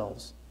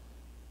themselves.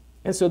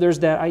 And so there's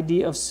that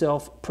idea of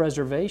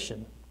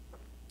self-preservation.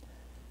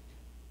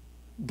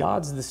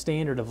 God's the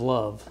standard of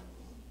love.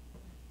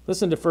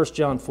 Listen to 1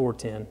 John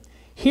 4:10.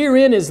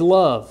 Herein is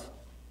love,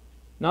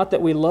 not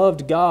that we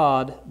loved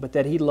God, but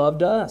that he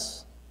loved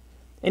us.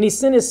 And he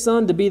sent his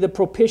Son to be the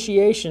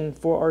propitiation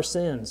for our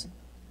sins.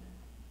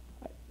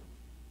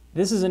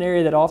 This is an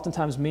area that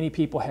oftentimes many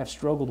people have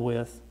struggled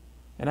with,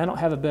 and I don't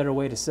have a better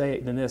way to say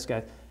it than this,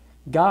 guys.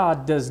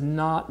 God does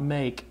not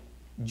make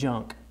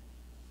junk.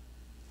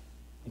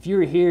 If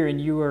you're here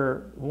and you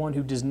are one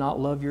who does not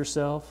love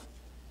yourself,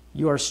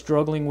 you are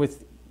struggling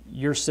with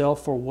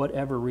yourself for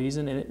whatever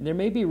reason, and there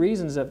may be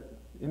reasons that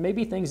it may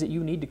be things that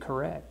you need to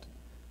correct.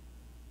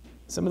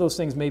 Some of those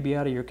things may be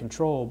out of your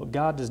control, but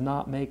God does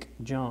not make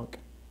junk.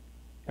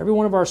 Every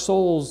one of our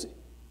souls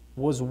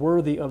was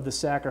worthy of the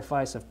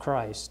sacrifice of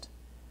Christ.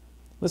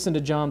 Listen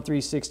to John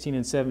 3:16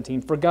 and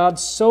 17. For God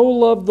so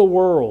loved the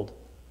world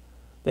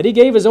that he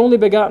gave his only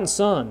begotten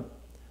Son,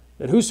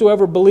 that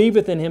whosoever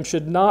believeth in him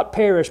should not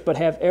perish but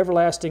have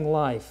everlasting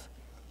life.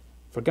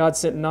 For God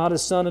sent not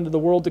his Son into the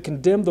world to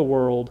condemn the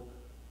world,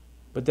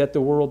 but that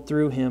the world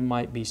through him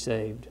might be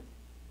saved.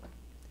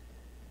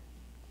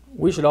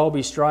 We should all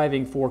be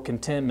striving for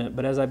contentment,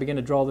 but as I begin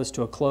to draw this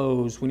to a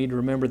close, we need to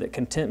remember that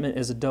contentment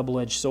is a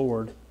double-edged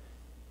sword.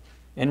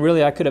 And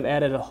really, I could have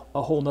added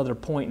a whole nother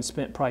point and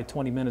spent probably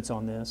 20 minutes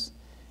on this.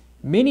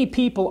 Many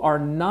people are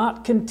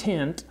not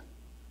content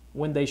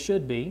when they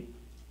should be,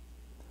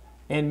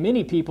 and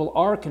many people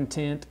are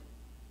content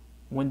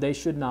when they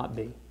should not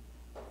be.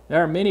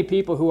 There are many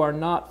people who are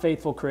not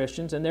faithful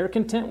Christians, and they're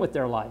content with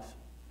their life.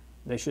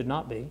 They should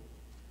not be.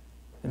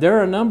 There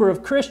are a number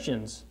of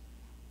Christians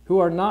who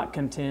are not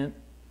content,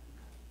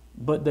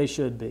 but they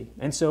should be.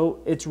 And so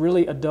it's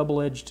really a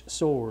double-edged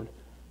sword.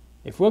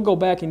 If we'll go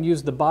back and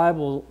use the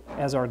Bible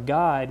as our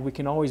guide, we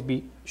can always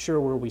be sure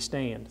where we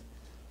stand.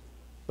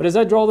 But as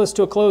I draw this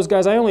to a close,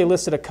 guys, I only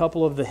listed a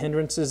couple of the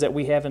hindrances that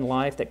we have in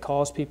life that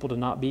cause people to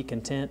not be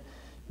content.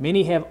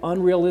 Many have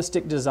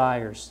unrealistic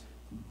desires,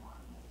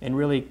 and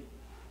really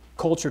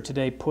culture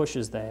today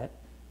pushes that.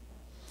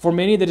 For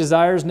many, the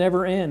desires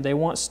never end. They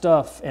want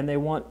stuff, and they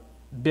want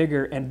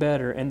bigger and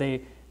better, and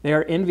they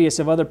are envious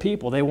of other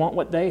people. They want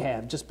what they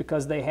have just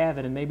because they have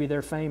it, and maybe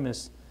they're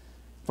famous.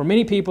 For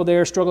many people, they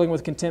are struggling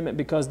with contentment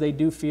because they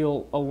do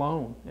feel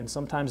alone, and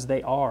sometimes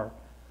they are.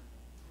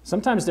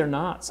 Sometimes they're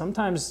not.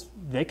 Sometimes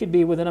they could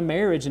be within a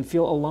marriage and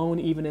feel alone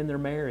even in their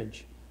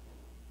marriage.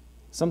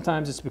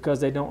 Sometimes it's because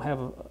they don't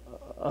have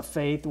a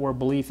faith or a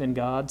belief in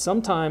God.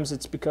 Sometimes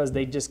it's because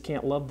they just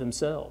can't love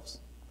themselves.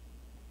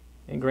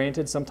 And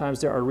granted,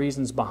 sometimes there are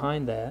reasons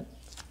behind that.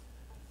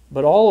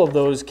 But all of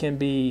those can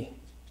be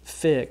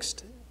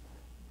fixed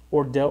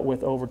or dealt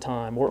with over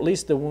time, or at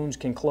least the wounds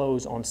can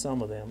close on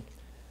some of them.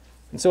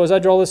 And so as I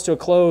draw this to a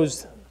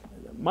close,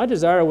 my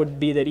desire would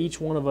be that each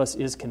one of us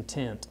is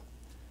content.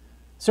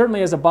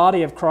 Certainly as a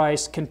body of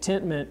Christ,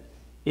 contentment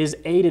is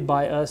aided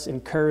by us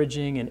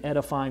encouraging and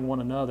edifying one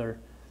another.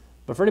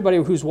 But for anybody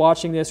who's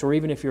watching this, or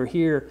even if you're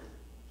here,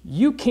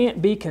 you can't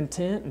be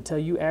content until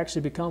you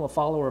actually become a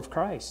follower of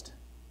Christ.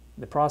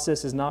 The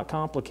process is not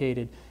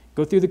complicated.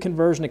 Go through the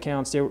conversion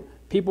accounts.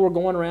 People were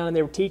going around and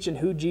they were teaching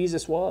who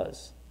Jesus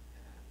was.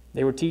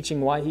 They were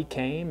teaching why He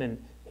came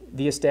and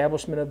the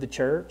establishment of the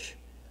church.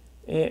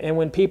 And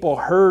when people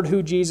heard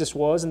who Jesus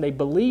was and they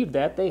believed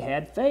that, they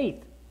had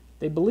faith.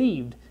 They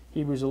believed.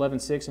 Hebrews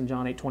 11:6 and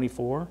John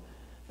 8:24.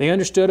 They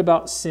understood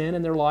about sin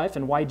in their life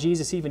and why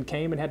Jesus even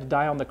came and had to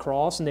die on the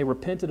cross, and they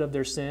repented of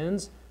their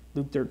sins,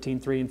 Luke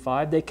 13:3 and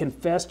 5. They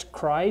confessed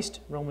Christ,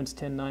 Romans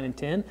 10:9 and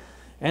 10,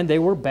 and they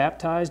were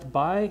baptized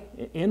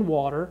in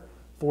water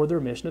for the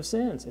remission of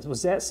sins. It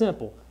was that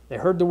simple. They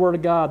heard the Word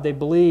of God, they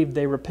believed,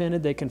 they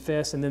repented, they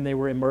confessed, and then they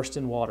were immersed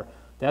in water.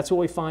 That's what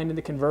we find in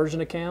the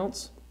conversion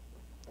accounts.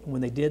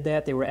 When they did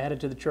that, they were added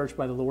to the church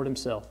by the Lord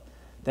Himself.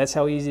 That's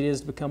how easy it is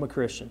to become a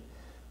Christian.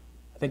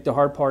 I think the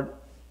hard part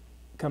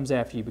comes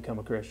after you become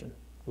a Christian.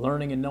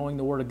 Learning and knowing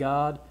the Word of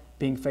God,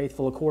 being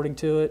faithful according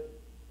to it,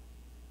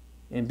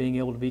 and being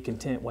able to be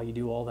content while you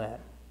do all that.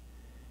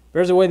 If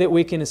there's a way that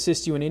we can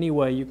assist you in any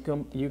way, you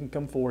can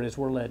come forward as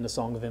we're led in a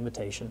song of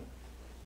invitation.